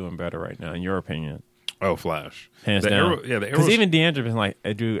 which one's doing better right now, in your opinion? Oh, Flash. Hands the down. Arrow, yeah, the Because Arrow. even D'Angelo been like,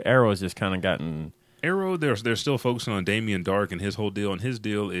 dude, Arrow's just kind of gotten Arrow, they're still focusing on Damien Dark and his whole deal, and his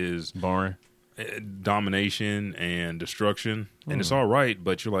deal is boring. domination and destruction, and it's all right.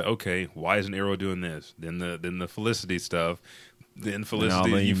 But you're like, okay, why isn't Arrow doing this? Then the Felicity stuff. Then And all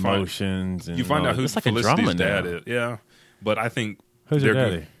Felicity, the you find emotions. And you find all- out who it's like a Felicity's drama dad now. is. Yeah, but I think Who's her they're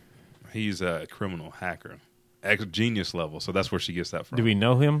daddy? good. He's a criminal hacker, genius level. So that's where she gets that from. Do we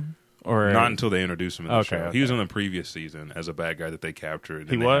know him or Not until they introduce him in the Okay, show. okay. He was on the previous season as a bad guy that they captured.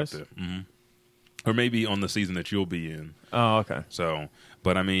 He was? Or maybe on the season that you'll be in. Oh, okay. So,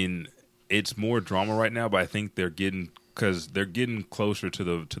 but I mean, it's more drama right now. But I think they're getting closer to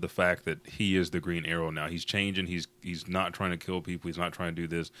the fact that he is the Green Arrow now. He's changing. He's not trying to kill people. He's not trying to do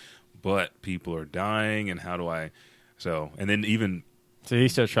this. But people are dying, and how do I? So, and then even So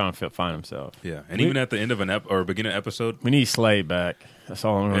he's still trying to find himself. yeah, and even at the end of an or beginning episode, We need Slade back. That's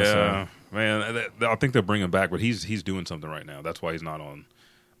all I'm going to yeah, say. man, I think they'll bring him back, but he's doing something right now. That's why he's not on.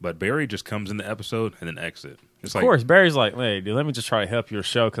 But Barry just comes in the episode and then exit. It's Of course, Barry's like, hey, dude, let me just try to help your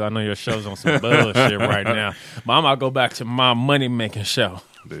show because I know your show's on some bullshit right now. But I'm going to go back to my money-making show.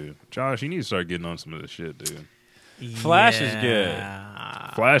 dude. Josh, you need to start getting on some of this shit, dude. Flash is good.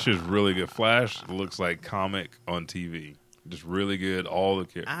 Flash is really good. Flash looks like comic on TV. Just really good. All the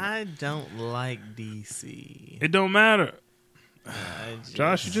characters. I don't like DC. It don't matter. I just,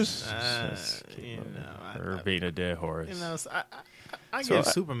 Josh, you just you know, Or being a dead horse. you know, so I So give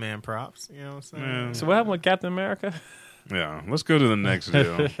I- Superman props. You know what I'm saying? Yeah. So what happened with Captain America? yeah. Let's go to the next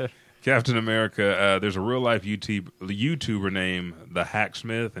deal. Captain America. There's a real life YouTuber named the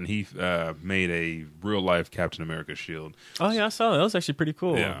Hacksmith, and he made a real life Captain America shield. Oh, yeah, I saw that. That was actually pretty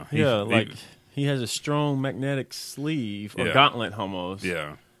cool. Yeah. He has a strong magnetic sleeve or Yeah. gauntlet almost.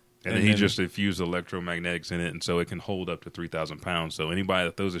 Yeah. And, And he then- just infused electromagnetics in it, and so it can hold up to 3,000 pounds. So anybody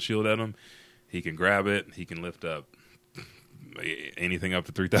that throws a shield at him, he can grab it. He can lift up anything up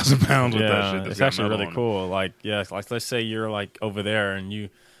to 3,000 pounds with that shit. That's It's got actually metal really on it. cool. Like, yeah, like let's say you're like over there and you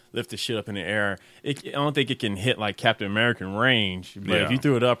lift the shit up in the air. I don't think it can hit like Captain American range, but Yeah. if you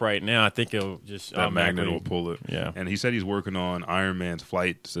threw it up right now, I think it'll just That magnet automatically- will pull it. Yeah. And he said he's working on Iron Man's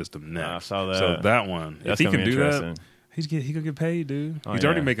flight system next. I saw that. So that one, That's if he gonna can be do that, interesting. he could get paid, dude. Oh, He's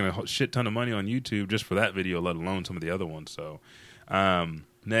already yeah. making a shit ton of money on YouTube just for that video, let alone some of the other ones. So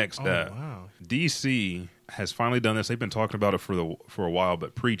next, wow. DC has finally done this. They've been talking about it for a while,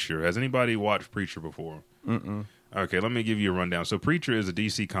 but Preacher. Has anybody watched Preacher before? Mm-mm. Okay, let me give you a rundown. So Preacher is a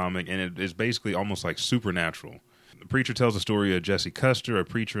DC comic, and it is basically almost like Supernatural. The Preacher tells the story of Jesse Custer, a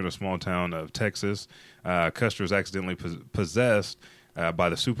preacher in a small town of Texas. Custer is accidentally possessed by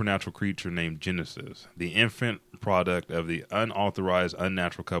the supernatural creature named Genesis, the infant product of the unauthorized,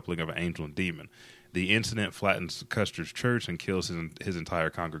 unnatural coupling of an angel and demon. The incident flattens Custer's church and kills his entire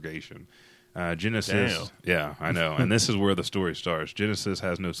congregation. Genesis, Damn. yeah, I know. And this is where the story starts. Genesis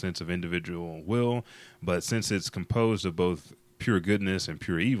has no sense of individual will, but since it's composed of both pure goodness and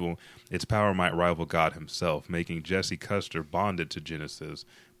pure evil, its power might rival God himself, making Jesse Custer bonded to Genesis,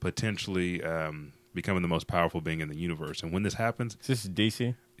 potentially becoming the most powerful being in the universe. And when this happens, This is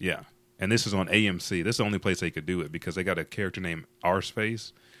DC. yeah, and this is on AMC. This is the only place they could do it because they got a character named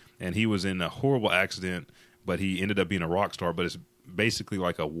Arseface, and he was in a horrible accident, but he ended up being a rock star, but it's basically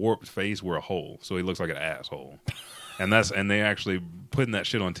like a warped face where a hole, so he looks like an asshole. And they actually putting that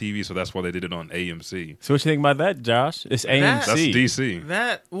shit on TV, so that's why they did it on AMC. So what you think about that, Josh? It's AMC. That's DC.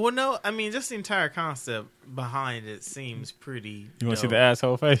 That no, I mean just the entire concept behind it seems pretty. You want to see dope. the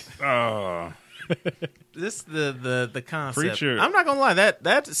asshole face? Oh, This the concept. Preacher. I'm not gonna lie.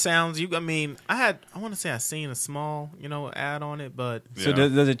 That sounds. I mean, I want to say I seen a small ad on it, but So Yeah.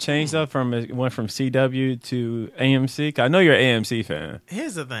 does it change though from it went from CW to AMC? 'Cause I know you're an AMC fan.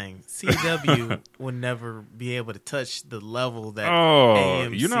 here's the thing: CW will never be able to touch the level that. Oh,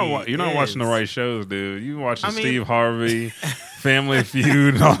 AMC you're not watching the is. right shows, dude. You watching I mean- Steve Harvey, Family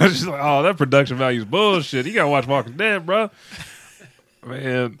Feud, and all that. Just like, oh, that production value is bullshit. You gotta watch Walking Dead, bro.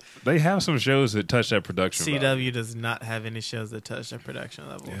 Man, they have some shows that touch that production CW value. does not have any shows that touch their production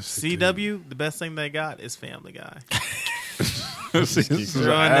level. Yes, they CW, the best thing they got is Family Guy. See, this is an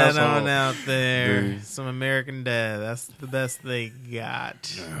Throwing that asshole. on out there. Dude. Some American Dad. That's the best they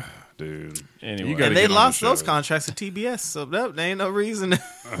got. Dude. Anyway. You gotta And they get on lost the those show. contracts to TBS, so there ain't no reason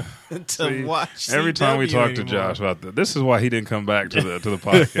to See, watch. Every time we CW talk to anymore. Josh about that, this is why he didn't come back to the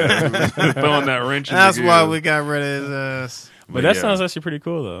podcast. Throwing that wrench in That's the why gears. we got rid of his ass. But that yeah. sounds actually pretty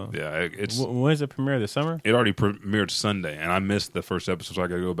cool though. Yeah, it's When's it premiere this summer? it already premiered Sunday, and I missed the first episode, so I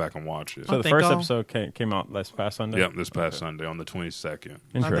got to go back and watch it. So the think first I'll- episode came out last past Sunday. Yep, this past Sunday on the 22nd. I think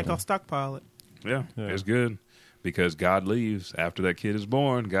Interesting. I'll stockpile it. Yeah, Yeah. it's good because God leaves after that kid is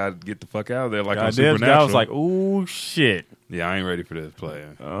born. God get the fuck out of there like on God damn, Supernatural. God was like, "Ooh shit." yeah, I ain't ready for this play.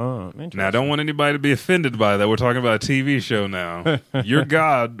 Oh, interesting. Now, I don't want anybody to be offended by that. We're talking about a TV show now. Your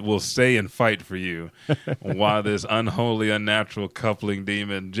God will stay and fight for you while this unholy, unnatural coupling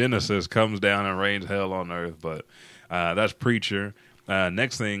demon, Genesis, comes down and rains hell on earth. But that's Preacher.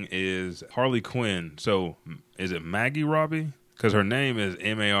 Next thing is Harley Quinn. So, is it Maggie Robbie? Because her name is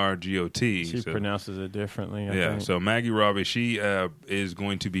Margot. She so- pronounces it differently. I yeah, think. so Maggie Robbie, she is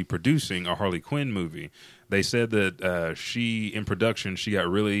going to be producing a Harley Quinn movie. They said that in production, she got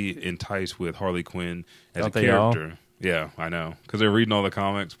really enticed with Harley Quinn as Don't a they all? character. Yeah, I know, because they're reading all the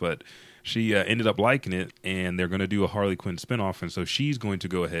comics, but she ended up liking it, and they're going to do a Harley Quinn spinoff, and so she's going to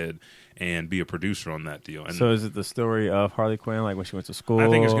go ahead and be a producer on that deal. And So is it the story of Harley Quinn, like when she went to school? I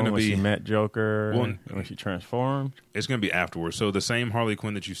think it's gonna when be- she met Joker, Well, and when she transformed. it's going to be afterwards. So the same Harley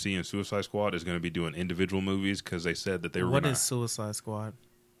Quinn that you see in Suicide Squad is going to be doing individual movies because they said that they were What going is Suicide Squad?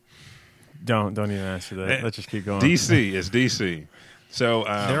 Don't even answer that. Let's just keep going. DC. It's DC. So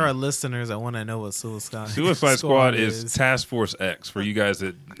There are listeners that want to know what Suicide Squad is Task Force X. For you guys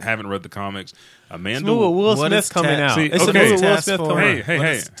that haven't read the comics, Amanda. Smooth with Will What Smith is coming ta- out. See, It's okay. a movie with Will Task Smith Force. coming out. Hey, What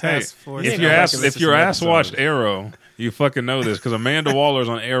hey, is hey! Task Force? If Yeah, your go back ass, and if listen your to some ass watched episodes. Arrow, you fucking know this because Amanda Waller's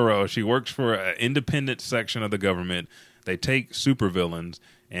on Arrow. She works for an independent section of the government. They take supervillains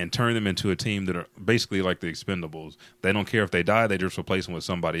and turn them into a team that are basically like the Expendables. They don't care if they die; they just replace them with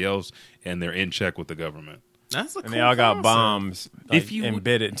somebody else, and they're in check with the government. That's a And cool they all got concept. bombs If you-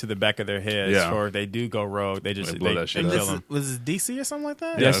 embedded into the back of their heads, Yeah. or if they do go rogue, they just They blow that shit And up. this kill is, them. was it DC or something like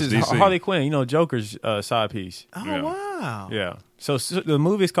that? Yeah, This it's is DC. Harley Quinn, Joker's side piece. Oh Yeah. wow. Yeah. So the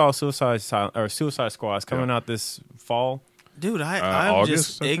movie's called Suicide Squad. It's coming out this fall. Dude, I'm August,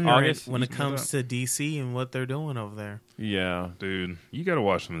 just I think? ignorant August? when it Something like comes to DC and what they're doing over there. Yeah. Dude, you got to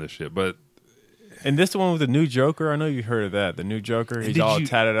watch some of this shit. But And this the one with the new Joker. I know you heard of that. The new Joker. He's Did all you-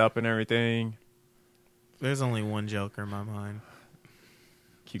 tatted up and everything. There's only one Joker in my mind,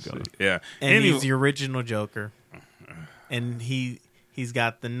 Keep going. yeah, and Anyway- he's the original Joker. And he's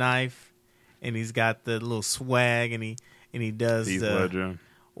got the knife, and he's got the little swag, and he does Heath the Ledger.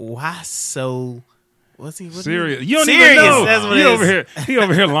 why so. What's he? Serious. You don't Serious, even know. that's what He it over is. here. He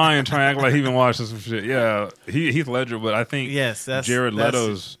over here lying, trying to act like he been watching some shit. Yeah, Heath Ledger. But I think Yes, that's Jared that's-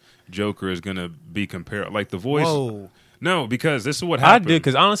 Leto's Joker is going to be compared. Like the voice. Whoa. No, because this is what I happened. do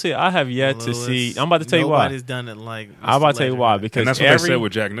because honestly, I have yet to Lewis, see. I'm about to tell you why. Nobody's done it like. I'm about Mr. to tell you Ledger why did. because and that's what every, they said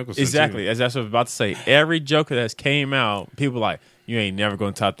with Jack Nicholson. exactly too. as that's what I was about to say. Every Joker that's came out, people like you ain't never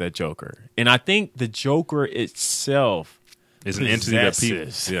going to top that Joker. And I think the Joker itself It's an entity that people.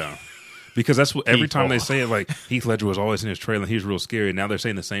 possesses Yeah. Because that's what every time people. they say it, like Heath Ledger was always in his trailer. He's real scary. Now they're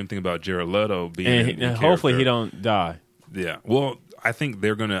saying the same thing about Jared Leto being. and hopefully he don't die. Yeah. Well, I think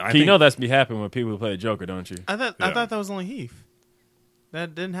they're gonna. I You think know that's be happening when people play the Joker, don't you? I thought Yeah. that was only Heath.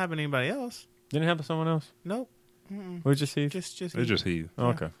 That didn't happen to anybody else. Didn't it happen to someone else? Nope. Who'd you see? Just it's Heath. just Heath. Oh,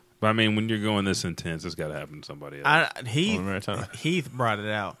 okay. But I mean, when you're going this intense, it's got to happen to somebody else. Heath. One more time. Heath brought it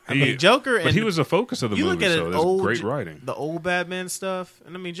out. I He- mean, Joker. but and he was the focus of the you movie, look at so it, there's old, great writing. the old Batman stuff,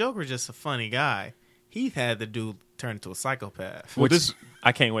 and I mean, Joker's just a funny guy. Heath had the dude turn into a psychopath. Well, this,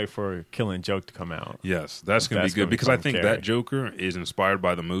 I can't wait for Killing Joke to come out. yes, that's going to be That's good gonna be because I fun, think Carrie. that Joker is inspired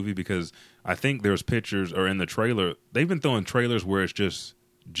by the movie because I think there's pictures or in the trailer they've been throwing trailers where it's just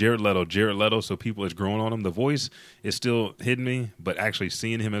Jared Leto, so people is growing on him. The voice is still hitting me, but actually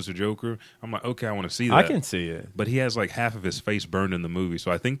seeing him as a Joker, I'm like, okay, I want to see that. I can see it. But he has like half of his face burned in the movie,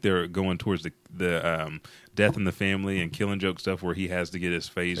 so I think they're going towards the Death in the Family and Killing Joke stuff where he has to get his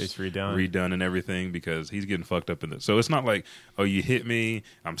face redone and everything because he's getting fucked up in it. So it's not like, oh, you hit me,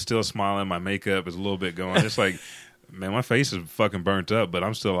 I'm still smiling, my makeup is a little bit going. It's like, man, my face is fucking burnt up, but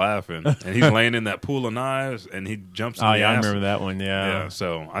I'm still laughing. And he's laying in that pool of knives, and he jumps in the I acid. remember that one, Yeah,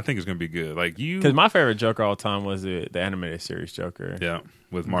 so I think it's going to be good. Like because my favorite Joker all the time was the animated series Joker. Yeah,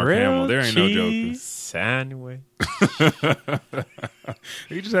 with Mark Hamill. There ain't no Joker. Sandwich.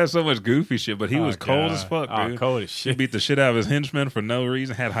 He just had so much goofy shit, but he was cold as fuck, dude. Cold as shit. He beat the shit out of his henchmen for no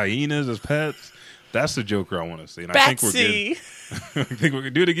reason, had hyenas as pets. That's the Joker I want to see. And I think we're good. I think we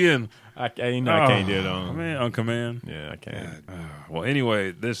can do it again. I can't do it on command. Yeah, I can't. Well,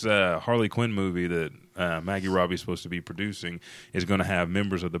 anyway, this Harley Quinn movie that Maggie Robbie's supposed to be producing is going to have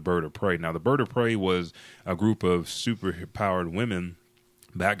members of the Bird of Prey. Now, the Bird of Prey was a group of super-powered women.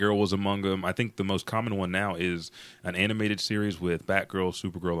 Batgirl was among them. I think the most common one now is an animated series with Batgirl,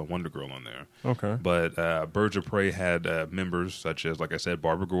 Supergirl, and Wonder Girl on there. Okay. But Birds of Prey had members such as, like I said,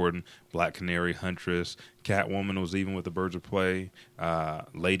 Barbara Gordon, Black Canary, Huntress, Catwoman was even with the Birds of Prey,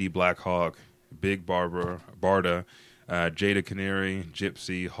 Lady Blackhawk, Big Barda, Jada Canary,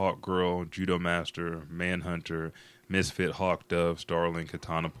 Gypsy, Hawk Girl, Judo Master, Manhunter, Misfit, Hawk Dove, Starling,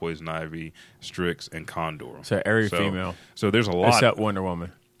 Katana, Poison Ivy, Strix, and Condor. So every female. So there's a lot. Except Wonder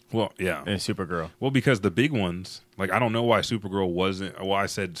Woman. Well, yeah. And Supergirl. Well, because the big ones, like I don't know why Supergirl wasn't, well, I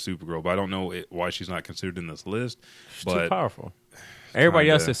said Supergirl, but I don't know why she's not considered in this list. She's too powerful. Everybody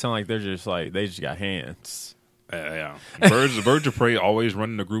else just sound like they just got hands. Yeah. Birds of Prey always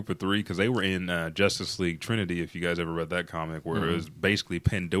running a group of three because they were in Justice League Trinity, if you guys ever read that comic, where it was basically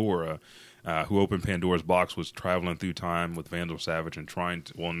Pandora, who opened Pandora's box, was traveling through time with Vandal Savage and trying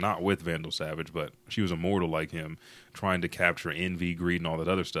to, well, not with Vandal Savage, but she was immortal like him, trying to capture envy, greed, and all that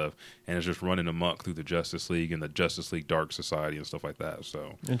other stuff, and it's just running amok through the Justice League and the Justice League Dark Society and stuff like that.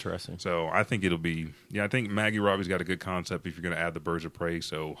 So interesting. So I think it'll be, I think Maggie Robbie's got a good concept if you're going to add the Birds of Prey.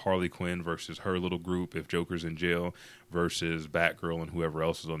 So Harley Quinn versus her little group if Joker's in jail versus Batgirl and whoever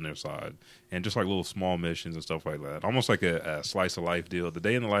else is on their side, and just like little small missions and stuff like that, almost like a slice of life deal. The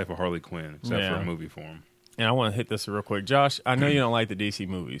day in the life of Harley Quinn, except for a movie form. And I want to hit this real quick, Josh. I know you don't like the DC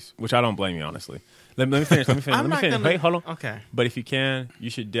movies, which I don't blame you, honestly. Let me finish. Wait, hold on. Okay. But if you can, you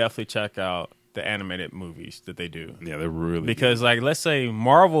should definitely check out the animated movies that they do. Yeah, they're really because, good. like, let's say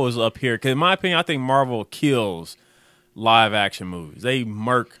Marvel is up here. Because in my opinion, I think Marvel kills live action movies. They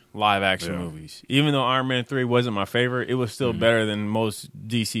murk live action movies. Even though Iron Man 3 wasn't my favorite, it was still better than most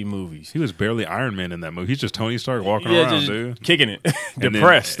DC movies. He was barely Iron Man in that movie. He's just Tony Stark walking around, dude. Kicking it.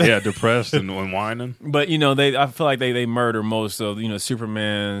 Depressed. Depressed and whining. But, I feel like they murder most of,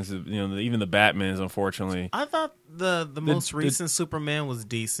 Superman's, even the Batmans, unfortunately. I thought the most recent Superman was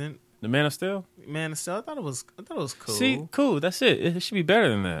decent. The Man of Steel? Man of Steel, I thought it was cool. See, cool. That's it. It should be better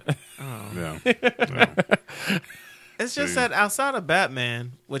than that. Oh. Yeah. It's just that outside of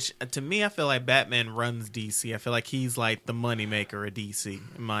Batman, which to me I feel like Batman runs DC. I feel like he's like the moneymaker of DC,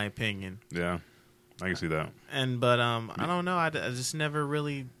 in my opinion. Yeah, I can see that. But I don't know. I just never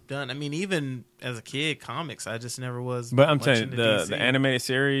really done. I mean, even as a kid, comics, I just never was. But I'm telling you, the animated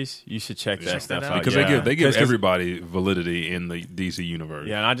series, you should check that stuff out because they give everybody validity in the DC universe.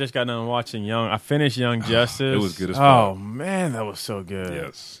 Yeah, and I just got done watching I finished Young Justice. It was good as fuck. Oh man, that was so good.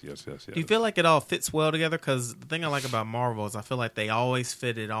 Yes. Do you feel like it all fits well together? Because the thing I like about Marvel is I feel like they always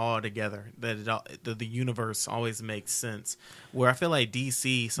fit it all together. That the universe always makes sense. Where I feel like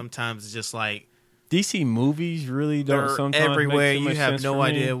DC sometimes is just like. DC movies really don't sometimes everywhere. Make so much you have sense no for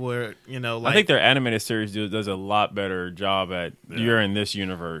idea me. where like, I think their animated series does a lot better job at you're in this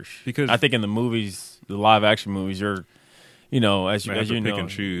universe because I think in the movies, the live action movies, you're as you know, pick and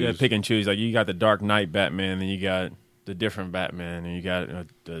choose. Yeah, pick and choose. Like you got the Dark Knight Batman, and you got the different Batman, and you got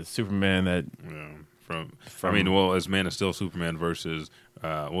the Superman that as Man of Steel Superman versus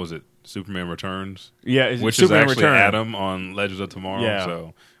what was it? Superman Returns. Yeah, which Superman is actually Return. Adam on Legends of Tomorrow. Yeah.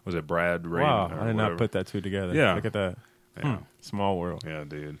 So was it Brad Raven? Wow, I did not put that two together. Yeah, look at that. Yeah. Small world. Yeah,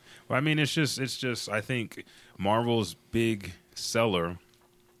 dude. Well, I mean, it's just. I think Marvel's big seller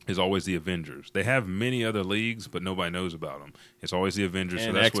is always the Avengers. They have many other leagues, but nobody knows about them. It's always the Avengers. And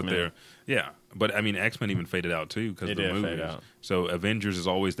so that's X-Men. what they're. Yeah, but I mean, X-Men even faded out too because of the movies. Fade out. So Avengers is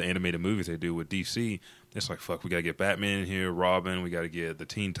always the animated movies they do. With DC, it's like fuck. We got to get Batman in here, Robin. We got to get the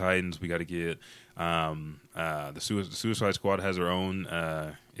Teen Titans. We got to get the Suicide Squad has their own.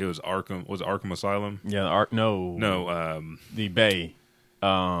 It was Arkham. Was it Arkham Asylum? Yeah, the No. the Bay.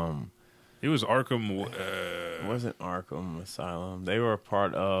 He was Arkham. It wasn't Arkham Asylum. They were a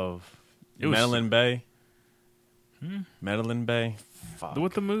part of It was- Madeline Bay. Madeline Bay. Fuck.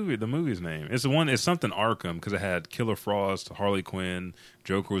 What the movie's name? It's the one. It's something Arkham because it had Killer Frost, Harley Quinn,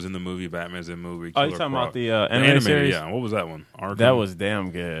 Joker was in the movie, Batman's in the movie. Oh, you Killer talking about Frost. the The animated series? Yeah, what was that one? Arkham. That was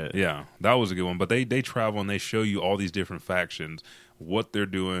damn good. Yeah, that was a good one. But they travel and they show you all these different factions, what they're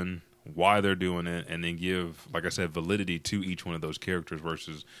doing, why they're doing it, and then give, like I said, validity to each one of those characters.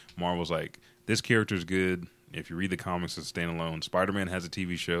 Versus Marvel's like, this character's good. If you read the comics, it's standalone. Spider-Man has a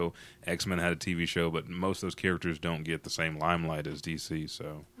TV show. X-Men had a TV show, but most of those characters don't get the same limelight as DC.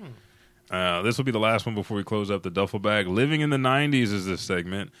 So this will be the last one before we close up the duffel bag. Living in the 90s is this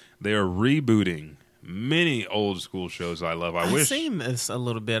segment. They are rebooting many old school shows I love. I've seen this a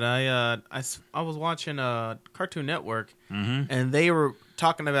little bit. I was watching Cartoon Network, and they were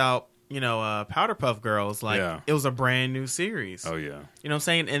talking about Powderpuff Girls. Like it was a brand new series. Oh yeah, you know what I'm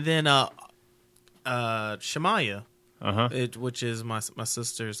saying? And then Shemaya, which is my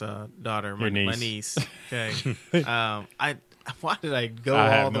sister's daughter, my niece. Okay, why did I go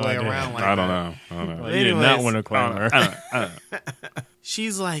all the way around like that? I don't know. You did not want to claim her.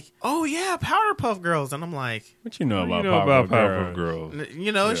 She's like, "Oh yeah, Powderpuff Girls," and I'm like, "What you know about Powderpuff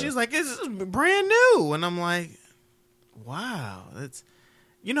Girls?" She's like, "This is brand new," and I'm like, "Wow, that's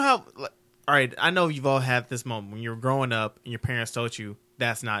how." All right, I know you've all had this moment when you're growing up and your parents told you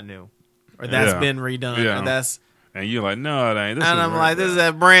that's not new, or that's been redone, or that's, and you're like, "No, it ain't." And I'm like, "This is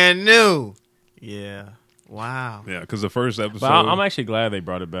that brand new." Yeah. Wow. Yeah, because the first episode. But I'm actually glad they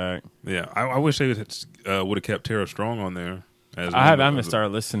brought it back. Yeah, I wish they would have kept Tara Strong on there. I haven't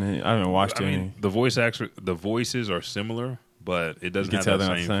started listening. I haven't watched any. Mean, the voices are similar, but it doesn't have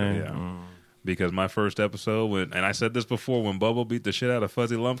that same. Yeah. Because my first episode, and I said this before, when Bubble beat the shit out of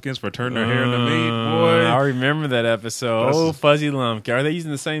Fuzzy Lumpkins for turning her hair into meat, boy. I remember that episode. Fuzzy Lumpkin. Are they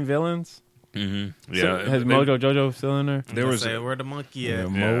using the same villains? Mm-hmm. Yeah. So, has Mojo Jojo still in there? There was where the monkey at?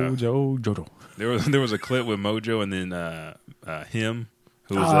 Mojo Jojo. There was a clip with Mojo and then him,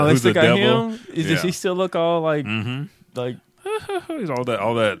 who's the devil. Him? Does he still look all like like? He's all that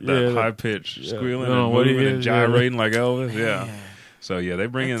high pitch squealing and what moving and gyrating like Elvis. Yeah. So they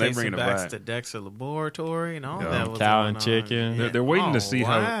bring it back to Dexter Laboratory and all that. Cow and chicken. Yeah. They're waiting to see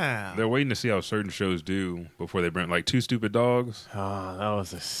how certain shows do before they bring like Two Stupid Dogs. Oh, that was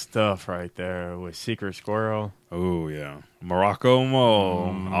the stuff right there with Secret Squirrel. Oh yeah, Morocco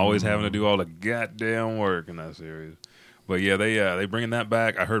Mole always having to do all the goddamn work in that series. But yeah, they bringing that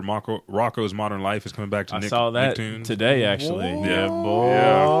back. I heard Rocco's Modern Life is coming back to Nicktoons. I saw that today, actually. Whoa. Yeah, boy.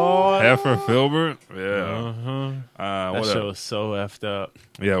 Yeah. Heifer Filbert. Yeah. That show was so effed up.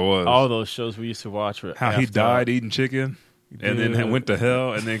 Yeah, it was. All those shows we used to watch were how he died eating chicken and then went to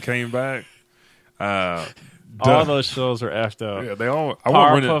hell and then came back. All those shows were effed up. Yeah, they all.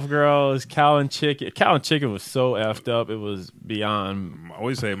 Powerpuff Girls, Cow and Chicken. Cow and Chicken was so effed up. It was beyond. I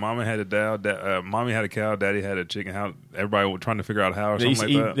always say, Mommy had Mommy had a cow, Daddy had a chicken. How everybody was trying to figure out how or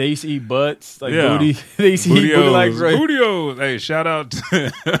something like that. They used to eat butts like booty. They used to eat booty like bootios. Hey, shout out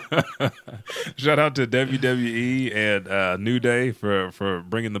to WWE and New Day for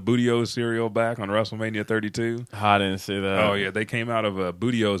bringing the Bootios cereal back on WrestleMania 32. I didn't see that. Oh yeah, they came out of a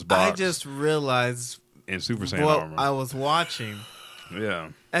Bootios box. I just realized. In Super Saiyan armor. I was watching. Yeah.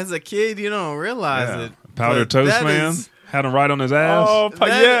 As a kid, you don't realize it. Powder Toast Man had him right on his ass. Oh,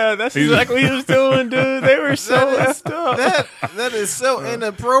 that's exactly what he was doing, dude. They were so messed up. That is so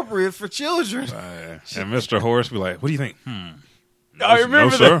inappropriate for children. And Mr. Horse be like, "What do you think?" I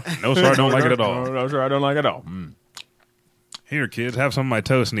remember that. No, sir, I don't like it at all. No, sir, I don't like it at all. Here, kids, have some of my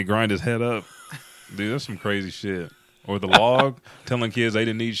toast, and he grind his head up. Dude, that's some crazy shit. Or the log, telling kids they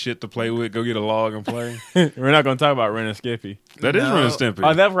didn't need shit to play with. Go get a log and play. We're not going to talk about Ren and Skippy. That is Ren and Stimpy.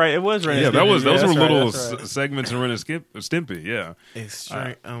 Oh, that's right. It was Ren and Stimpy. Yeah, those were little segments in Ren and Stimpy. Yeah.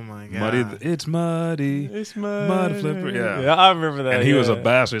 Oh my god. It's muddy. It's muddy. Mud flipper. Yeah. I remember that. And he was a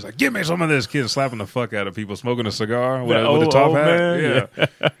bastard. He's like, "Give me some of this." Kid slapping the fuck out of people, smoking a cigar with the top hat. Man.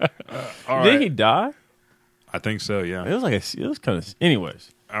 Yeah. Did he die? I think so. Yeah. It was kind of.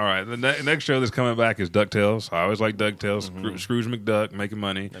 Anyways. All right, the next show that's coming back is DuckTales. I always like DuckTales. Scrooge McDuck making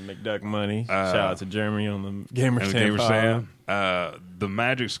money. The McDuck money. Shout out to Jeremy on the Gamer Stand. The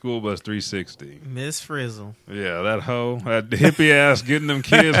Magic School Bus 360. Miss Frizzle. Yeah, that hoe, that hippie ass getting them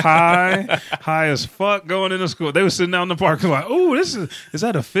kids high as fuck going into school. They were sitting out in the park like, "Oh, is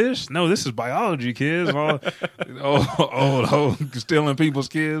that a fish? No, this is biology, kids." Old hoe stealing people's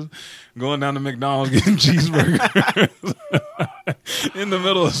kids, going down to McDonald's getting cheeseburgers in the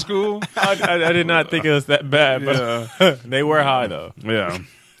middle of school. I did not think it was that bad, but they were high though. Yeah.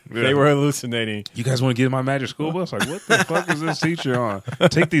 They were hallucinating. You guys want to get in my magic school bus? Like, what the fuck is this teacher on?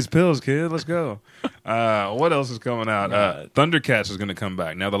 Take these pills, kid. Let's go. What else is coming out? Thundercats is going to come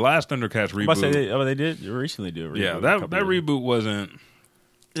back. Now, the last Thundercats reboot. They did recently do a reboot. Yeah, that reboot wasn't.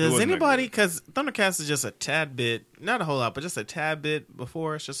 Does anybody, because Thundercats is just a tad bit, not a whole lot, but just a tad bit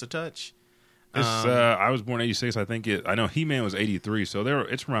before, it's just a touch. I was born 86. I know He-Man was 83, so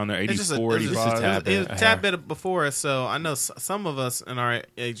it's around there, 84, 85. It's a tad bit before us, so I know some of us in our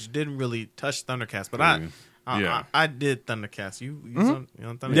age didn't really touch Thundercats, but I did Thundercats. You on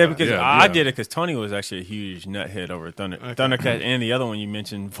Thundercats? Yeah, because I did it because Tony was actually a huge nuthead over Thundercats, and the other one you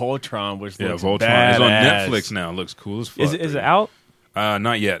mentioned, Voltron, which looks Voltron. badass. It's on Netflix now. It looks cool as fuck. Is it out?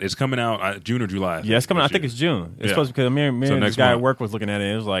 Not yet. It's coming out June or July. Yeah, it's coming out. I think it's June. It's supposed to, because me and this guy at work was looking at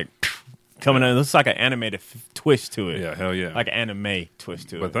it. It was like coming in. It looks like an animated twist to it. Yeah, hell yeah. Like an anime twist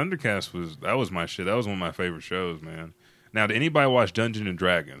to it. But Thundercats was my shit. That was one of my favorite shows, man. Now, did anybody watch Dungeons and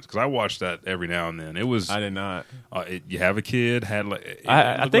Dragons? Because I watched that every now and then. I did not. You have a kid, had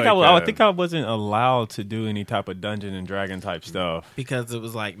I think I wasn't allowed to do any type of Dungeon and Dragon type stuff because it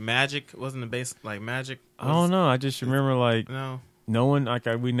was like magic. Wasn't the base like magic? I don't know. I just remember no one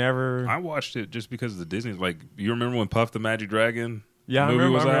we never. I watched it just because of the Disney. Like, you remember when Puff the Magic Dragon? Yeah, movie I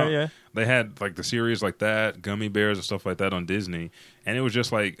remember. Was out? Yeah, they had like the series like that, Gummy Bears and stuff like that on Disney, and it was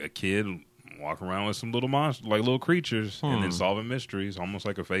just like a kid walking around with some little monsters, like little creatures, and then solving mysteries, almost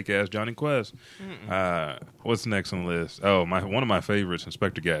like a fake ass Johnny Quest. What's next on the list? Oh, one of my favorites,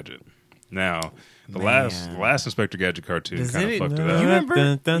 Inspector Gadget. Now, the last Inspector Gadget cartoon kind of fucked it up. You remember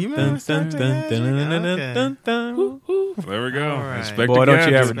Inspector Gadget? Okay. There we go. Right. Inspector Boy,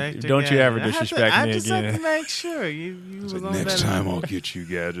 Gadget. don't you ever disrespect I me just again. have to make sure you was on Next that. time I'll get you,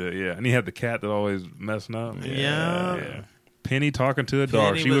 Gadget. Yeah, and he had the cat that always messing up. Yeah. Penny talking to a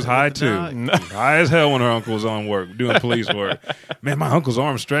dog. Penny She was with high the too. dog. High as hell when her uncle was on work, doing police work. Man, my uncle's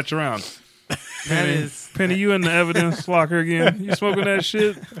arms stretch around. Penny, you in the evidence locker again? You smoking that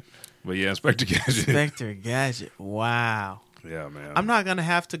shit? But yeah, Inspector Gadget. Inspector Gadget. Wow. Yeah, man. I'm not gonna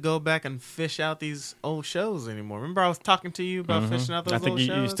have to go back and fish out these old shows anymore. Remember, I was talking to you about fishing out those I think old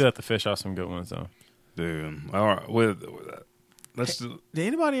shows. you still have to fish out some good ones though. Dude. All right. With let's Did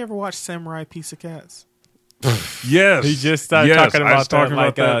anybody ever watch Samurai Piece of Cats? Yes. He just started talking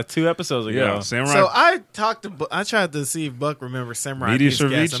about that 2 episodes ago. Yeah, Samurai. So I tried to see if Buck remembers Samurai Media Piece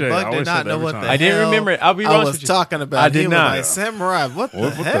of Cats, and Ceviche. Buck I did always not said know every what time. the I didn't hell remember it. I'll be honest I was with you. talking about. I did He was not. like, Samurai, what the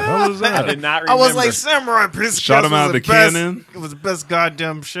What hell? the hell is that? I did not remember. I was like, Samurai Piece of Cats. Shot him out of the cannon. It was the best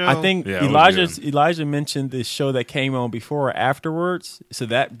goddamn show. I think Yeah, it was Elijah mentioned this show that came on before or afterwards, so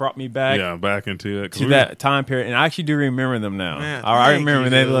that brought me back back into it. to that time period, and I actually do remember them now. Man, I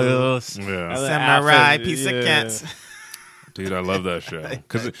remember thank they you. look Yeah. Samurai Piece of Cats. Dude, I love that show.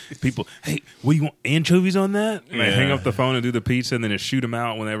 Because people, hey, what do you want, anchovies on that? And they hang up the phone and do the pizza, and then it shoot them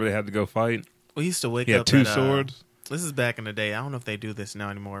out whenever they had to go fight. We used to wake He up. had 2 at, swords. This is back in the day. I don't know if they do this now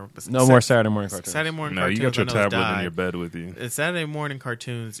anymore. But No more Saturday morning cartoons. Saturday morning No, cartoons. you got your I know it's tablet in died. your bed with you. Saturday morning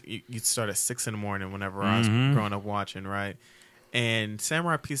cartoons, you'd start at 6 in the morning whenever I was growing up watching, right? And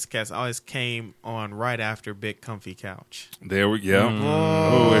Samurai Piece of Cats always came on right after Big Comfy Couch. There we go.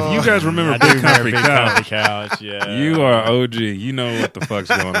 Oh, if you guys remember Big Comfy Couch, Couch, yeah. you are OG. You know what the fuck's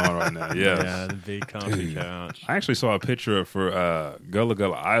going on right now. Yes. Yeah, the big comfy couch. I actually saw a picture for Gullah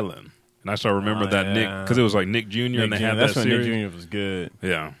Gullah Island, and I started remembering that Nick, yeah. because it was like Nick Jr. and they had That's that when series. Nick Jr. was good.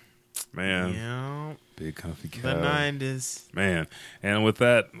 Yeah. Man. Yeah. Big Comfy Couch. The 90s. Man. And with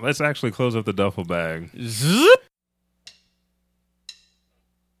that, let's actually close up the duffel bag. Zip.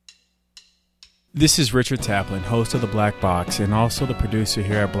 This is Richard Taplin, host of The Black Box and also the producer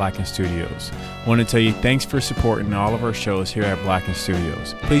here at Blacken Studios. I want to tell you thanks for supporting all of our shows here at Blacken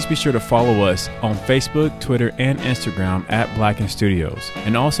Studios. Please be sure to follow us on Facebook, Twitter, and Instagram at Blacken Studios.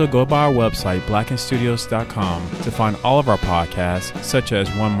 And also go by our website, blackenstudios.com, to find all of our podcasts, such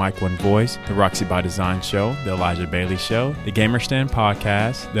as One Mic, One Voice, The Roxy by Design Show, The Elijah Bailey Show, The Gamer Stand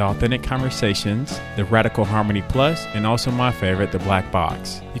Podcast, The Authentic Conversations, The Radical Harmony Plus, and also my favorite, The Black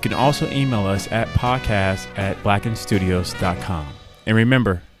Box. You can also email us at podcast@blackenstudios.com. And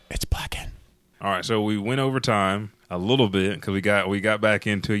remember, it's Blacken. All right, so we went over time a little bit because we got back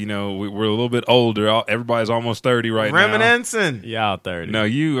into, we're a little bit older. Everybody's almost 30 right now. Reminiscing. Yeah, 30. No,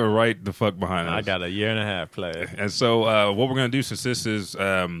 you are right the fuck behind us. I got a year and a half play. And so what we're going to do, since this is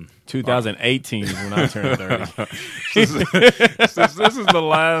 2018 is when I turned 30. since this is the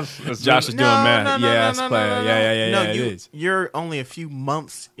last, Josh is doing math. No, Yeah, No, it is. you're only a few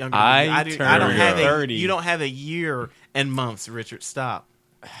months younger. I than me. I don't turned have 30. You don't have a year and months, Richard. Stop.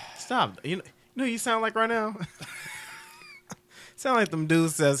 You know who you sound like right now? Sound like them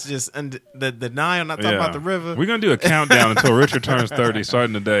dudes that's just the Nile. I'm not talking about the river. We're going to do a countdown until Richard turns 30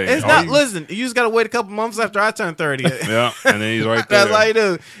 starting today. It's not, listen, you just got to wait a couple months after I turn 30. Yeah, and then he's right there. That's all you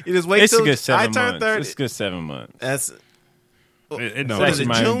do. You just wait It's a till good 7 I months. turn 30. It's a good 7 months. That's... It What is actually it,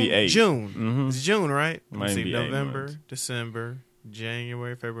 might June? be 8. June. Mhm. It's June, right? Might Let's see, be 8 November, months. December,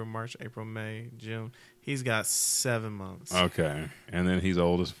 January, February, March, April, May, June. He's got 7 months. Okay, and then he's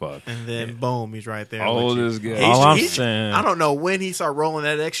old as fuck. And then, boom, he's right there. Old with you. as good. He All I'm should- saying- I don't know when he started rolling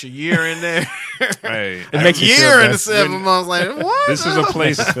that extra year in there. Hey, It makes a you feel year better. into 7 months. Like, what? this is a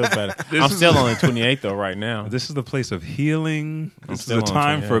place. I feel better. This I'm is- still only 28 though right now. This is the place of healing. This is still a on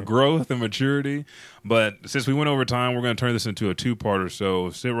time for 28. growth and maturity. But since we went over time, we're going to turn this into a two-parter.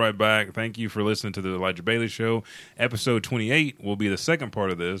 So sit right back. Thank you for listening to the Elijah Bailey Show. Episode 28 will be the second part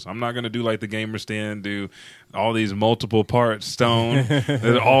of this. I'm not going to do like the Gamer Stand, do all these multiple parts stone.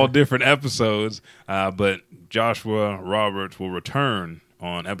 They're all different episodes. But Joshua Roberts will return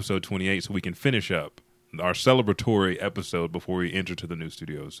on episode 28 so we can finish up our celebratory episode before we enter to the new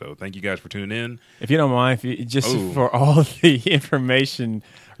studio. So thank you guys for tuning in. If you don't mind, for all the information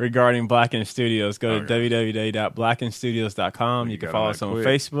regarding Blacken Studios, go to www.blackenstudios.com. You can got follow that us on quick.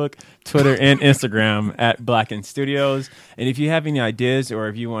 Facebook, Twitter, and Instagram at Blacken Studios. And if you have any ideas or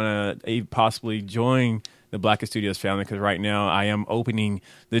if you want to possibly join the Blacken Studios family, because right now I am opening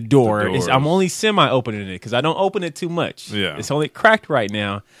the door. doors. I'm only semi-opening it because I don't open it too much. Yeah. It's only cracked right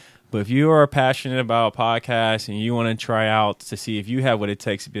now. But if you are passionate about podcasts and you want to try out to see if you have what it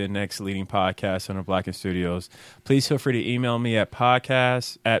takes to be the next leading podcast on the Blacken Studios, please feel free to email me at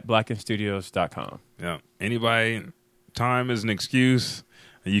podcast@blackenstudios.com. Yeah. Anybody, time is an excuse.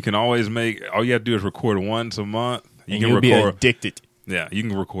 You can always all you have to do is record once a month. You And can you'll be record, addicted. yeah, you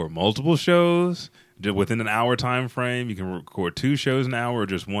can record multiple shows within an hour time frame. You can record 2 shows an hour or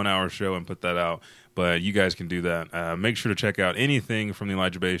just 1 hour show and put that out. But you guys can do that. Make sure to check out anything from the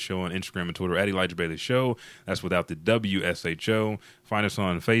Elijah Bailey Show on Instagram and Twitter at Elijah Bailey Show. That's without the WSHO. Find us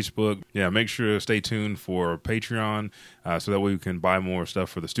on Facebook. Yeah, make sure to stay tuned for Patreon so that way we can buy more stuff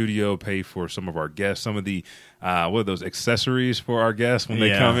for the studio, pay for some of our guests, some of the, what are those, accessories for our guests when they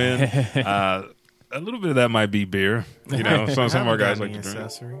Yeah. come in. A little bit of that might be beer. You know, some of our guys like to drink.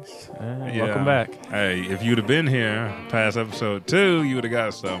 accessories. Yeah. Welcome back. Hey, if you'd have been here past episode 2, you would have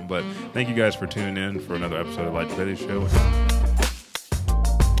got some. But thank you guys for tuning in for another episode of Elijah Bailey Show.